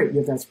that, great. You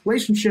have that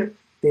relationship.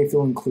 They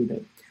feel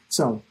included.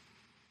 So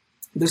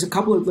there's a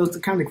couple of those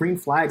kind of green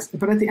flags.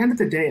 But at the end of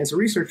the day, as a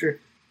researcher,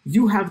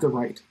 you have the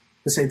right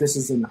to say this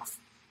is enough.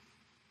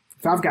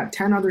 If I've got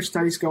 10 other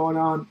studies going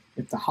on,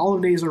 if the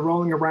holidays are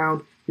rolling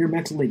around, you're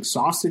mentally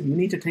exhausted, you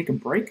need to take a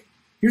break,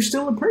 you're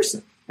still a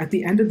person at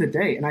the end of the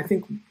day. And I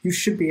think you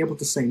should be able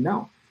to say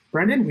no.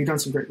 Brendan, we've done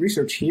some great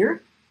research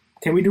here.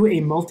 Can we do a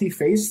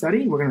multi-phase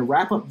study? We're going to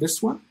wrap up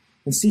this one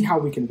and see how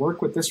we can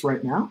work with this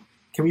right now.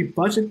 Can we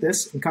budget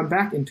this and come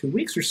back in 2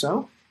 weeks or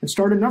so and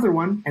start another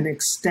one and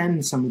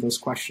extend some of those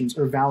questions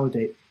or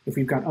validate if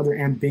we've got other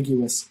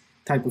ambiguous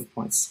type of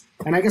points?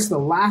 And I guess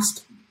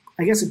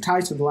it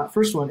ties to the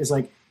first one is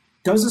like,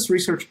 does this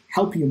research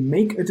help you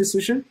make a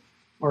decision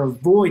or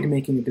avoid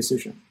making a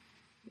decision?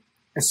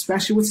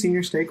 Especially with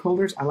senior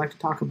stakeholders, I like to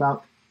talk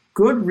about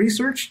good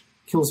research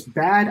kills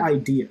bad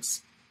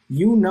ideas.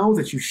 You know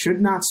that you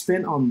should not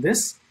spin on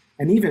this,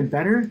 and even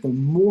better, the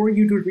more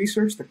you do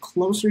research, the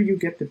closer you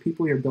get to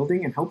people you're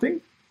building and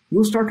helping,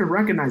 you'll start to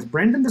recognize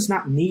Brendan does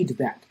not need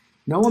that.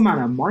 No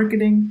amount of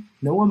marketing,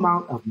 no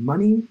amount of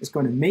money is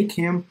going to make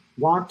him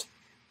want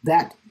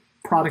that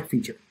product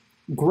feature.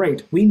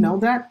 Great, we know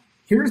that.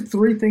 Here's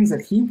 3 things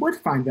that he would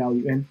find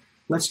value in.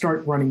 Let's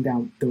start running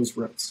down those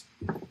roads.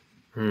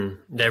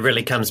 That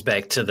really comes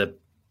back to the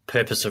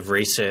purpose of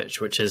research,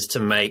 which is to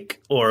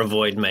make or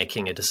avoid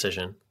making a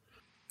decision.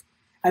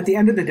 At the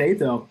end of the day,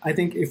 though, I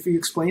think if you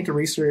explain to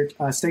research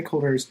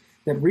stakeholders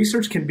that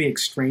research can be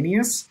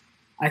extraneous,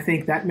 I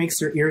think that makes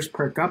their ears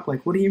perk up.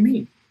 Like, what do you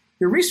mean?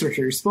 You're a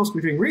researcher. You're supposed to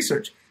be doing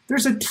research.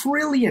 There's a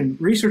trillion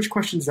research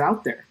questions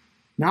out there.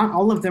 Not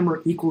all of them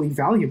are equally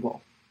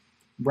valuable,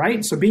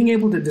 right? So being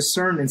able to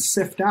discern and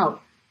sift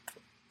out,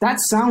 that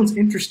sounds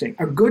interesting.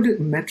 A good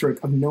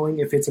metric of knowing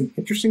if it's an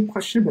interesting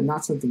question but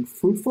not something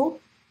fruitful,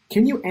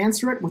 can you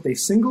answer it with a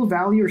single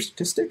value or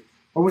statistic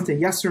or with a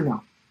yes or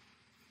no?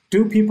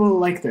 Do people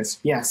like this?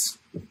 Yes.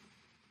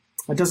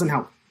 That doesn't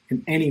help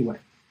in any way.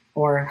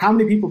 Or how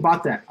many people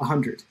bought that?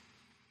 100.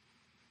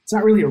 It's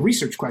not really a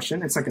research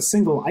question. It's like a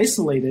single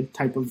isolated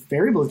type of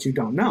variable that you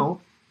don't know,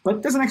 but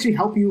it doesn't actually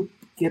help you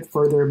get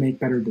further, make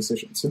better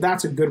decisions. So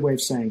that's a good way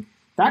of saying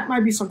that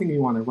might be something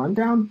you want to run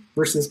down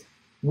versus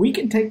we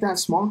can take that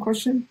small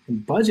question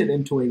and budget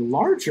into a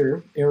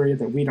larger area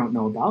that we don't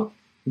know about.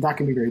 That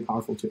can be very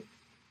powerful too.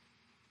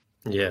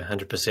 Yeah,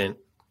 100%.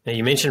 Now,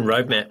 you mentioned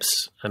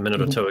roadmaps a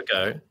minute or two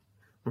ago.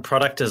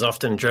 Product is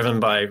often driven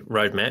by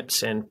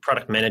roadmaps, and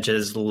product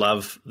managers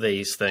love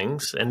these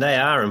things, and they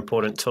are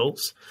important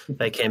tools.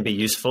 They can be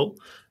useful,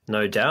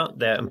 no doubt.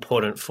 They're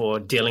important for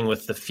dealing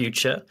with the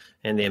future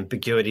and the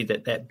ambiguity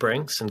that that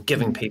brings and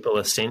giving people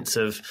a sense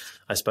of,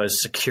 I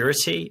suppose,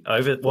 security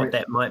over what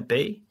that might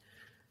be.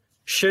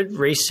 Should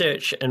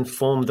research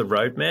inform the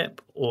roadmap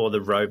or the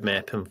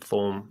roadmap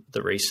inform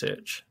the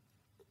research?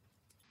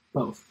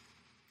 Both.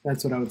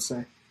 That's what I would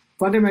say.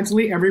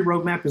 Fundamentally, every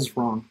roadmap is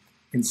wrong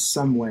in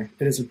some way.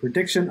 It is a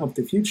prediction of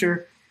the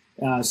future.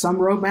 Some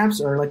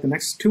roadmaps are like the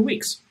next 2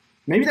 weeks.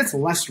 Maybe that's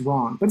less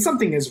wrong, but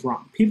something is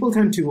wrong. People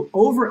tend to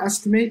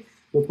overestimate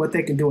with what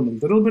they can do in a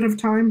little bit of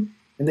time,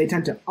 and they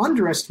tend to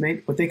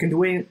underestimate what they can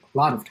do in a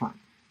lot of time,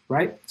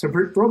 right? So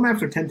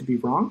roadmaps tend to be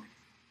wrong,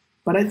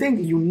 but I think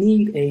you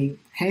need a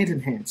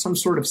hand-in-hand, some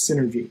sort of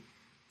synergy.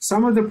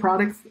 Some of the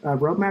product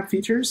roadmap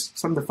features,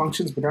 some of the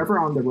functions, whatever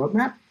on the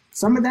roadmap,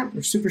 some of them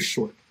are super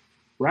short,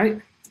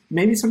 right?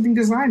 Maybe something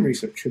design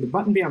research. Should the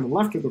button be on the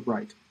left or the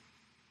right?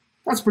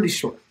 That's pretty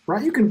short,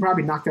 right? You can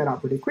probably knock that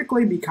out pretty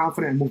quickly, be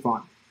confident, and move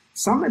on.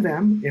 Some of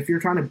them, if you're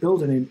trying to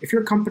build if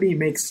your company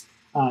makes,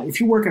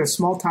 if you work at a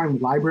small-time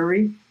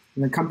library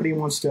and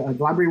the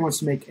library wants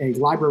to make a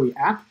library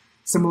app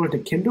similar to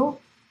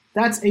Kindle,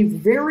 that's a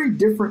very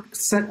different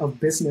set of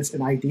business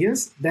and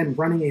ideas than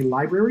running a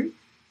library.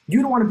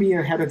 You don't want to be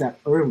ahead of that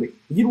early.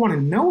 You don't want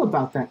to know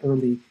about that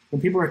early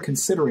when people are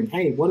considering,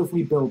 hey, what if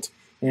we built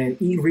an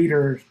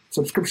e-reader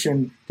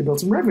subscription to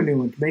build some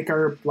revenue and to make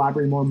our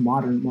library more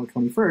modern, more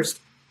 21st?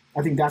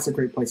 I think that's a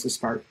great place to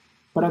start.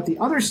 But at the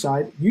other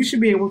side, you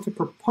should be able to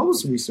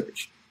propose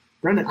research.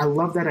 Brendan, I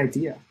love that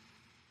idea.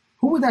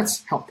 Who would that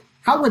help?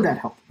 How would that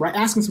help? Right?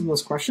 Asking some of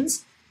those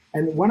questions.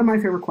 And one of my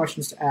favorite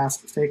questions to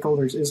ask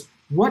stakeholders is,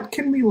 what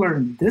can we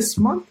learn this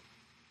month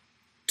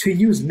to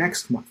use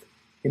next month?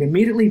 It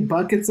immediately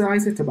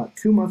bucketizes it to about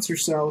 2 months or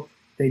so.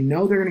 They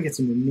know they're going to get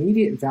some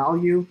immediate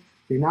value.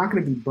 You're not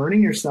going to be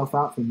burning yourself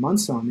out for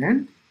months on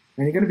end.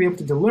 And you're going to be able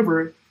to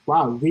deliver,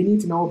 wow, we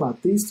need to know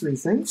about these 3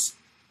 things.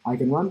 I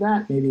can run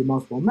that, maybe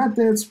multiple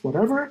methods,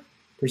 whatever.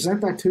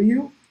 Present that to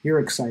you. You're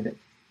excited.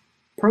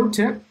 Pro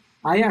tip,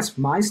 I ask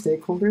my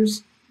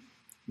stakeholders,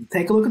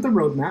 take a look at the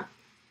roadmap.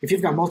 If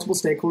you've got multiple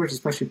stakeholders,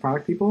 especially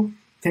product people,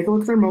 take a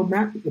look at their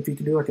roadmap. If you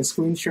can do like a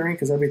screen sharing,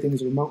 because everything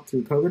is remote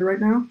through COVID right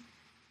now,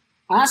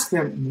 ask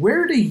them,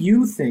 where do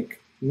you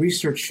think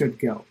research should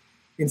go?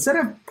 Instead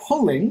of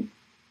pulling,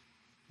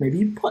 maybe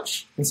you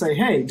push and say,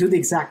 hey, do the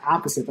exact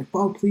opposite. Like,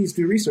 oh, please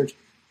do research.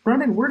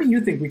 Brendan, where do you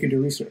think we can do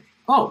research?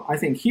 Oh, I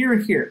think here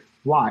and here.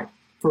 Why?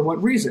 For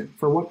what reason?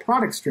 For what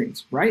product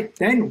streams, right?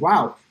 Then,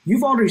 wow,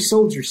 you've already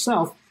sold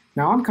yourself.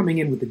 Now I'm coming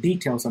in with the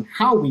details on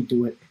how we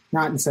do it,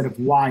 not instead of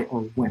why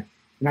or when.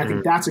 And I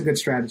think that's a good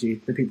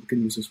strategy that people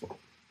can use as well.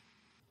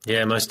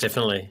 Yeah, most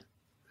definitely.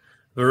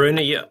 Varun,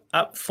 are you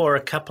up for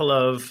a couple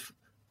of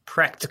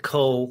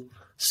practical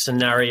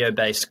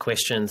scenario-based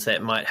questions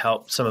that might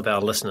help some of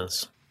our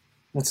listeners?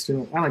 Let's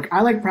do it.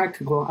 I like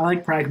practical. I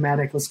like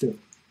pragmatic. Let's do it.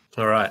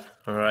 All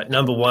right.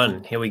 Number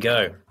 1, here we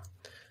go.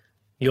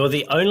 You're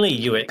the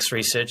only UX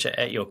researcher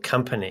at your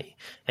company,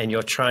 and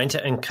you're trying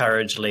to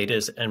encourage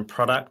leaders in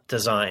product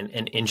design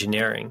and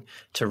engineering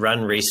to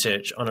run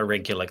research on a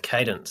regular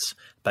cadence,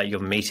 but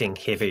you're meeting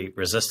heavy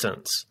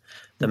resistance.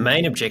 The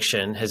main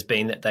objection has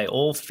been that they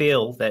all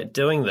feel that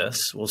doing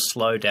this will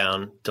slow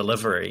down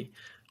delivery.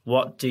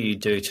 What do you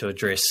do to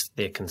address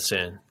their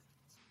concern?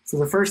 So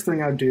the first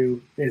thing I would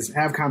do is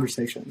have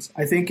conversations.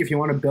 I think if you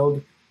want to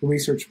build a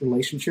research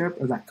relationship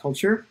or that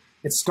culture,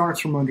 it starts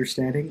from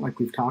understanding, like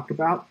we've talked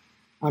about,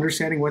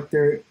 understanding what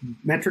their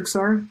metrics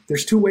are.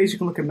 There's 2 ways you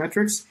can look at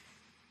metrics.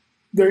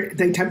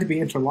 They tend to be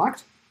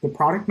interlocked. The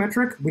product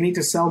metric, we need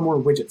to sell more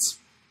widgets.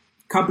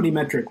 Company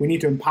metric, we need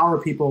to empower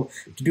people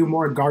to do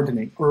more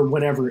gardening or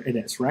whatever it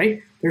is,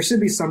 right? There should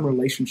be some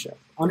relationship.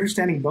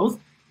 Understanding both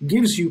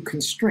gives you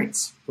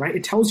constraints, right?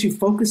 It tells you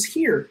focus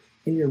here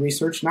in your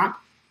research, not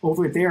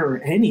over there or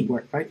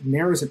anywhere, right? It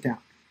narrows it down.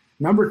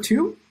 Number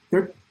 2,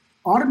 they're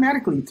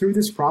automatically through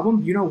this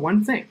problem, you know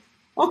one thing.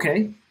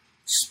 Okay,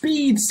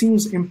 speed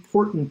seems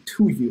important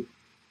to you.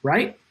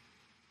 right?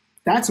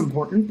 That's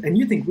important. And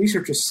you think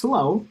research is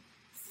slow.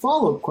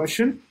 Follow-up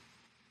question,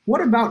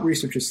 what about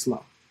research is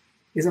slow?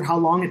 Is it how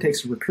long it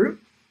takes to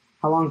recruit?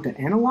 How long to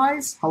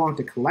analyze? How long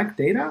to collect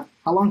data?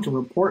 How long to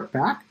report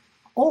back?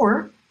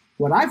 Or,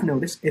 what I've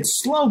noticed,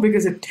 it's slow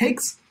because it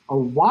takes a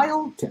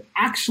while to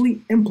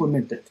actually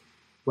implement it,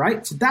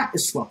 right? So that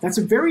is slow. That's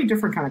a very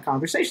different kind of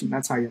conversation.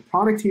 That's how your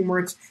product team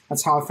works.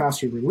 That's how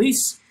fast you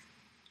release.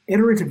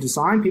 Iterative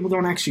design, people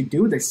don't actually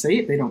do it. They say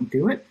it, they don't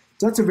do it.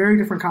 So that's a very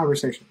different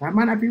conversation. That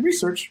might not be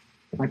research.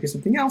 It might be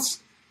something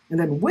else. And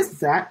then with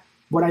that,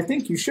 what I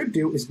think you should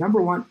do is,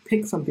 number one,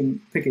 pick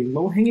a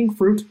low-hanging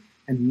fruit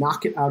and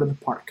knock it out of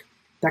the park.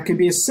 That could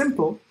be as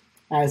simple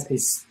as a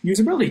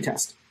usability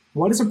test.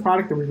 What is a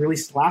product that we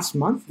released last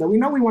month that we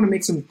know we want to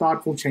make some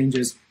thoughtful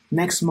changes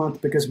next month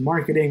because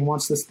marketing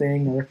wants this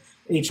thing or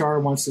HR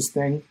wants this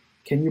thing?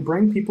 Can you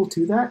bring people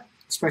to that,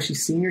 especially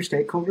senior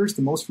stakeholders,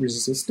 the most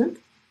resistant?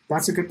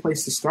 That's a good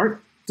place to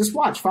start. Just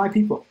watch 5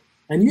 people.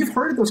 And you've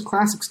heard of those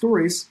classic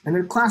stories, and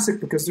they're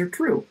classic because they're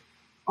true.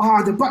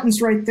 The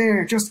button's right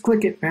there. Just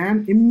click it,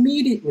 man.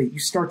 Immediately, you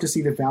start to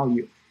see the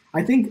value.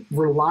 I think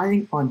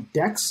relying on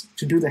decks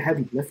to do the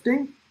heavy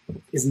lifting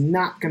is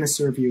not going to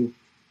serve you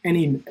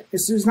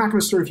it's not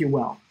going to serve you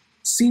well.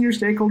 Senior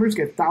stakeholders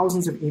get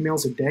thousands of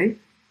emails a day.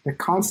 They're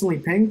constantly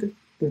pinged.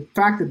 The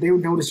fact that they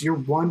would notice your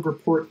one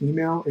report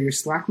email or your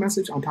Slack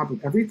message on top of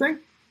everything,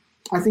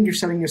 I think you're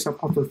setting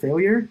yourself up for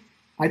failure.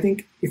 I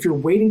think if you're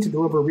waiting to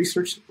deliver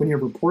research when you're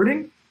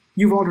reporting,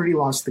 you've already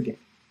lost the game.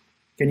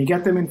 Can you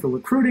get them in for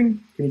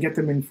recruiting? Can you get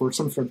them in for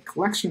some sort of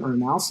collection or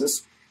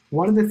analysis?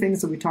 One of the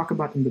things that we talk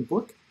about in the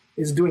book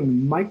is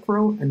doing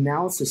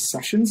micro-analysis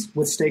sessions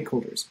with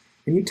stakeholders.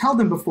 And you tell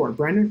them before,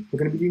 Brendan, we're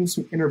going to be doing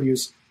some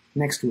interviews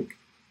next week.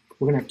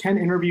 We're going to have 10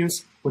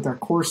 interviews with our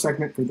core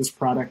segment for this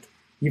product.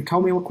 You've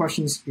told me what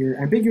questions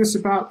you're ambiguous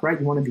about, right?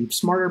 You want to be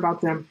smarter about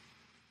them.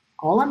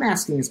 All I'm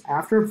asking is,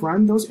 after I've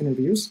run those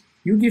interviews,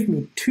 you give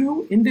me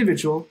 2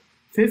 individual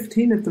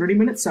 15 to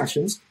 30-minute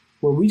sessions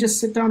where we just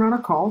sit down on a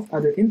call,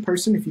 either in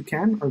person if you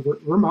can, or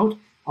remote.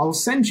 I'll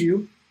send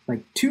you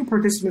like 2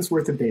 participants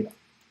worth of data.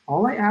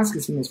 All I ask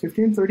is in those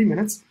 15 to 30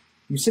 minutes,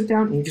 you sit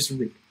down and you just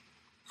read.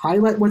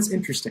 Highlight what's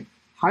interesting.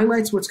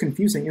 Highlights what's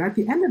confusing. And at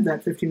the end of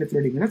that 15 to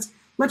 30 minutes,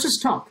 let's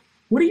just talk.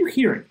 What are you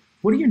hearing?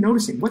 What are you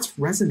noticing? What's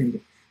resonating?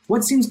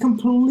 What seems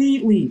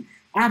completely,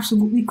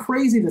 absolutely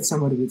crazy that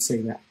somebody would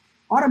say that?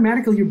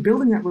 Automatically, you're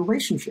building that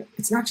relationship.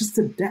 It's not just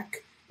a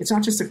deck. It's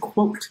not just a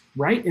quote,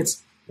 right?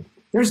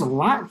 There's a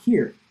lot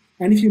here.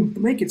 And if you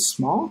make it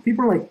small,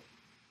 people are like,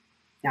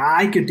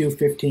 I could do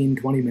 15,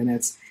 20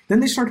 minutes. Then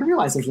they start to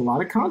realize there's a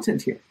lot of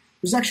content here.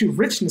 There's actually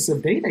richness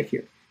of data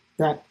here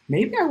that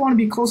maybe I want to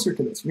be closer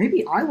to this.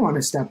 Maybe I want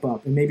to step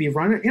up and maybe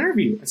run an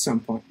interview at some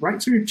point,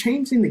 right? So you're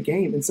changing the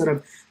game instead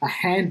of a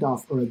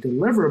handoff or a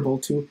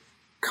deliverable to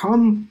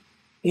come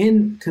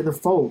into the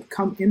fold,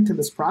 come into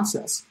this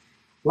process.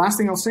 Last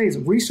thing I'll say is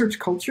research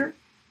culture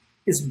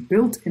is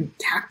built in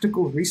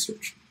tactical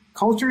research.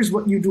 Culture is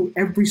what you do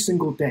every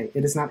single day.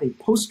 It is not a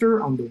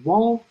poster on the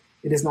wall.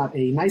 It is not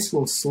a nice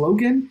little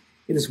slogan.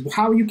 It is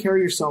how you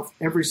carry yourself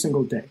every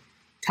single day.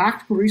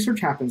 Tactical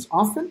research happens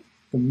often.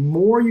 The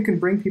more you can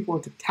bring people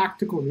into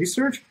tactical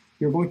research,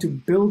 you're going to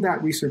build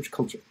that research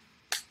culture.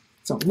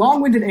 So,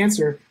 long-winded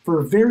answer for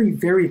a very,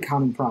 very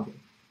common problem.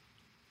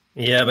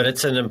 Yeah, but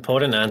it's an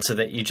important answer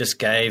that you just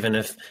gave. And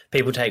if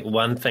people take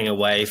one thing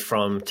away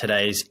from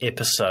today's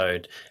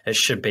episode, it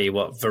should be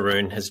what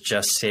Varun has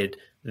just said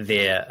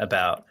there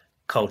about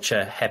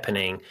culture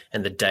happening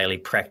and the daily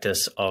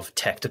practice of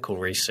tactical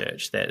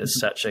research. That is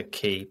such a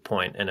key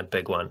point and a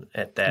big one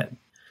at that.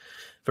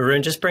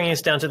 Varun, just bringing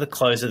us down to the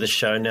close of the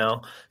show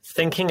now,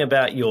 thinking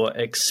about your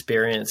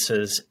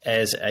experiences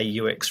as a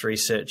UX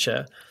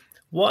researcher,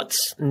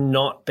 what's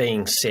not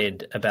being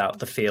said about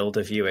the field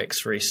of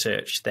UX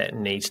research that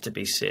needs to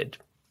be said?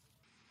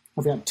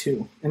 I've got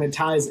 2, and it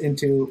ties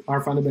into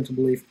our fundamental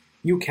belief: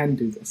 you can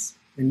do this,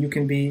 and you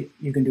can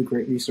do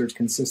great research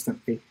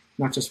consistently,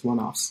 not just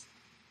one-offs.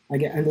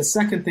 Again, and the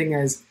second thing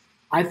is,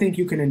 I think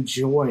you can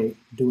enjoy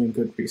doing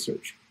good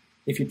research.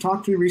 If you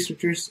talk to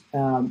researchers,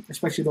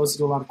 especially those who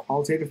do a lot of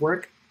qualitative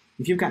work,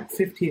 if you've got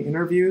 15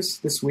 interviews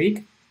this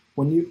week,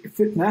 when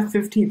that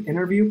 15th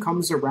interview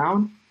comes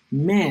around,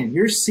 man,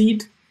 your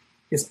seat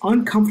is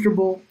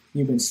uncomfortable.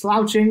 You've been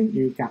slouching,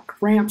 you've got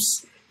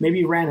cramps, maybe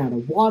you ran out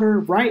of water,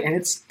 right? And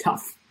it's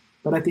tough.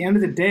 But at the end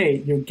of the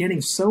day, you're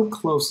getting so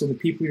close to the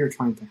people you're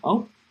trying to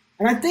help.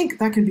 And I think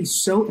that can be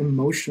so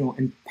emotional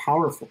and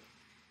powerful.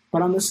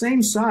 But on the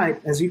same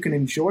side, as you can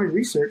enjoy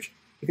research,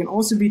 it can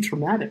also be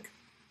traumatic.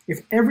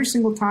 If every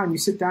single time you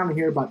sit down and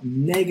hear about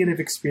negative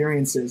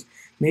experiences,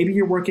 maybe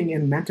you're working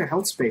in mental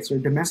health space or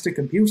domestic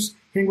abuse,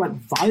 hearing about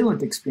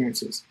violent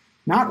experiences,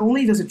 not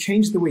only does it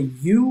change the way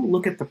you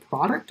look at the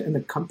product and the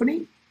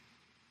company,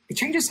 it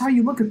changes how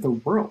you look at the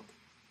world.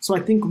 So I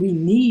think we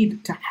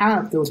need to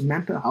have those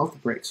mental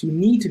health breaks. You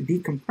need to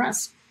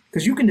decompress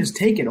because you can just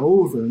take it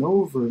over and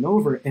over and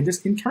over and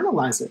just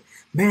internalize it.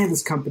 Man,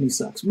 this company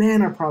sucks.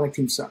 Man, our product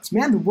team sucks.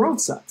 Man, the world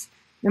sucks.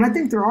 And I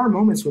think there are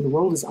moments where the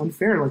world is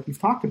unfair, like we've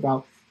talked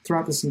about,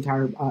 throughout this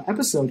entire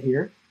episode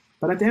here.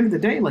 But at the end of the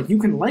day, like, you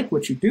can like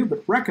what you do,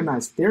 but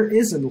recognize there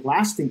is a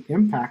lasting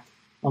impact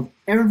of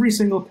every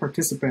single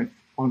participant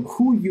on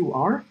who you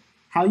are,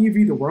 how you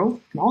view the world,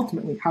 and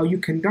ultimately how you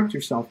conduct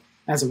yourself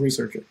as a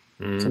researcher.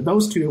 So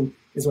those two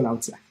is what I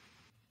would say.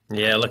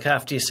 Yeah, look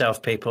after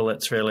yourself, people.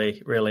 It's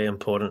really, really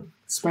important.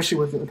 Especially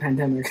with the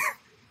pandemic.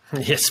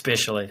 Yeah,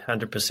 especially,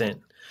 100%.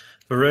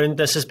 Varun,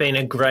 this has been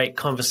a great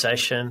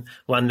conversation,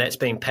 one that's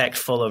been packed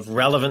full of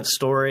relevant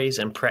stories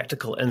and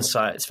practical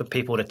insights for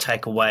people to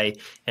take away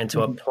and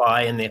to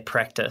apply in their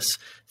practice.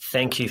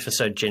 Thank you for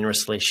so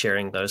generously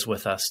sharing those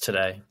with us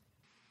today.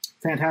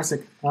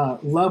 Fantastic.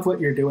 Love what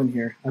you're doing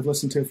here. I've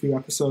listened to a few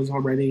episodes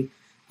already.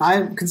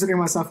 I'm considering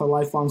myself a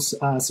lifelong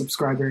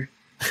subscriber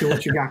to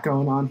what you got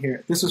going on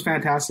here. This was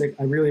fantastic.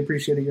 I really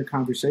appreciated your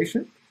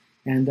conversation,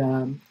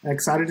 and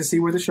excited to see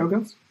where the show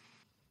goes.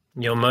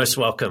 You're most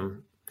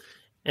welcome.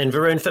 And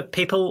Varun, for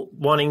people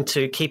wanting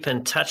to keep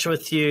in touch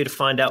with you, to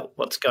find out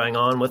what's going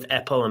on with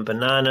Apple and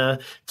Banana,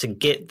 to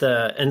get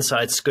the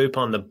inside scoop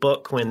on the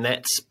book when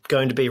that's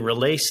going to be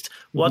released,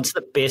 what's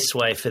the best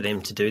way for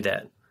them to do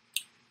that?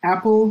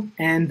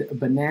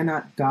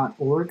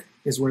 appleandbanana.org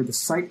is where the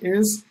site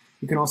is.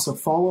 You can also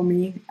follow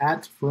me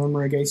at Varun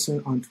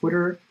Murugesan on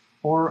Twitter,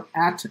 or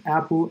at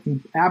Apple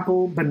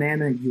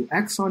Banana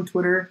UX on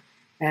Twitter,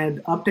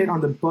 and update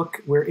on the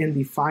book. We're in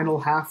the final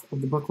half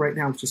of the book right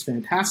now, which is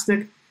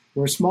fantastic.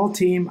 We're a small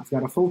team. I've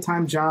got a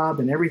full-time job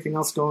and everything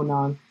else going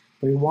on,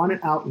 but we want it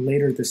out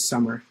later this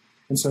summer.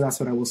 And so that's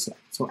what I will say.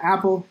 So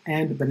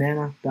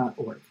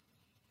appleandbanana.org.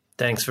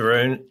 Thanks,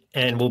 Varun.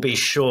 And we'll be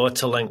sure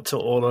to link to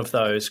all of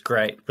those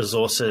great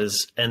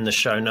resources in the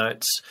show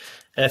notes.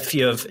 If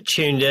you've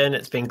tuned in,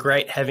 it's been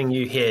great having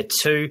you here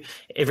too.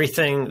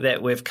 Everything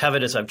that we've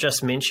covered, as I've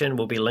just mentioned,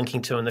 we'll be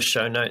linking to in the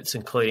show notes,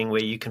 including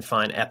where you can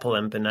find Apple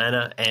and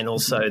Banana and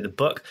also the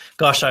book.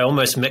 Gosh, I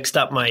almost mixed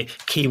up my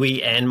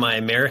Kiwi and my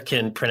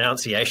American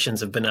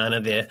pronunciations of banana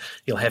there.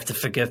 You'll have to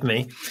forgive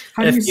me.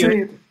 How do you say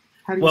it?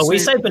 Well, we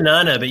say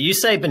banana, but you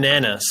say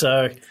banana.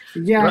 So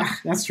yeah,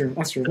 that's true.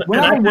 That's true.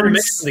 Whatever works,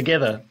 mix them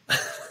together.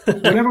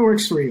 Whatever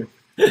works for you.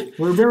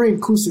 We're very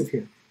inclusive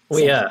here.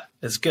 We are.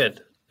 It's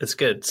good. It's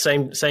good.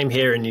 Same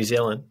here in New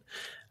Zealand.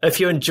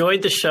 If you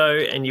enjoyed the show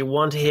and you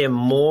want to hear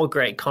more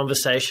great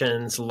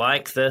conversations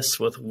like this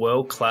with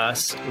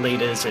world-class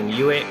leaders in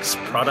UX,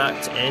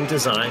 product, and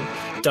design,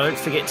 don't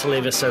forget to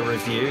leave us a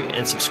review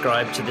and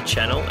subscribe to the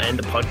channel and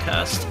the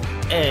podcast.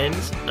 And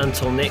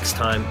until next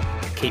time,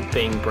 keep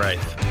being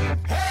brave.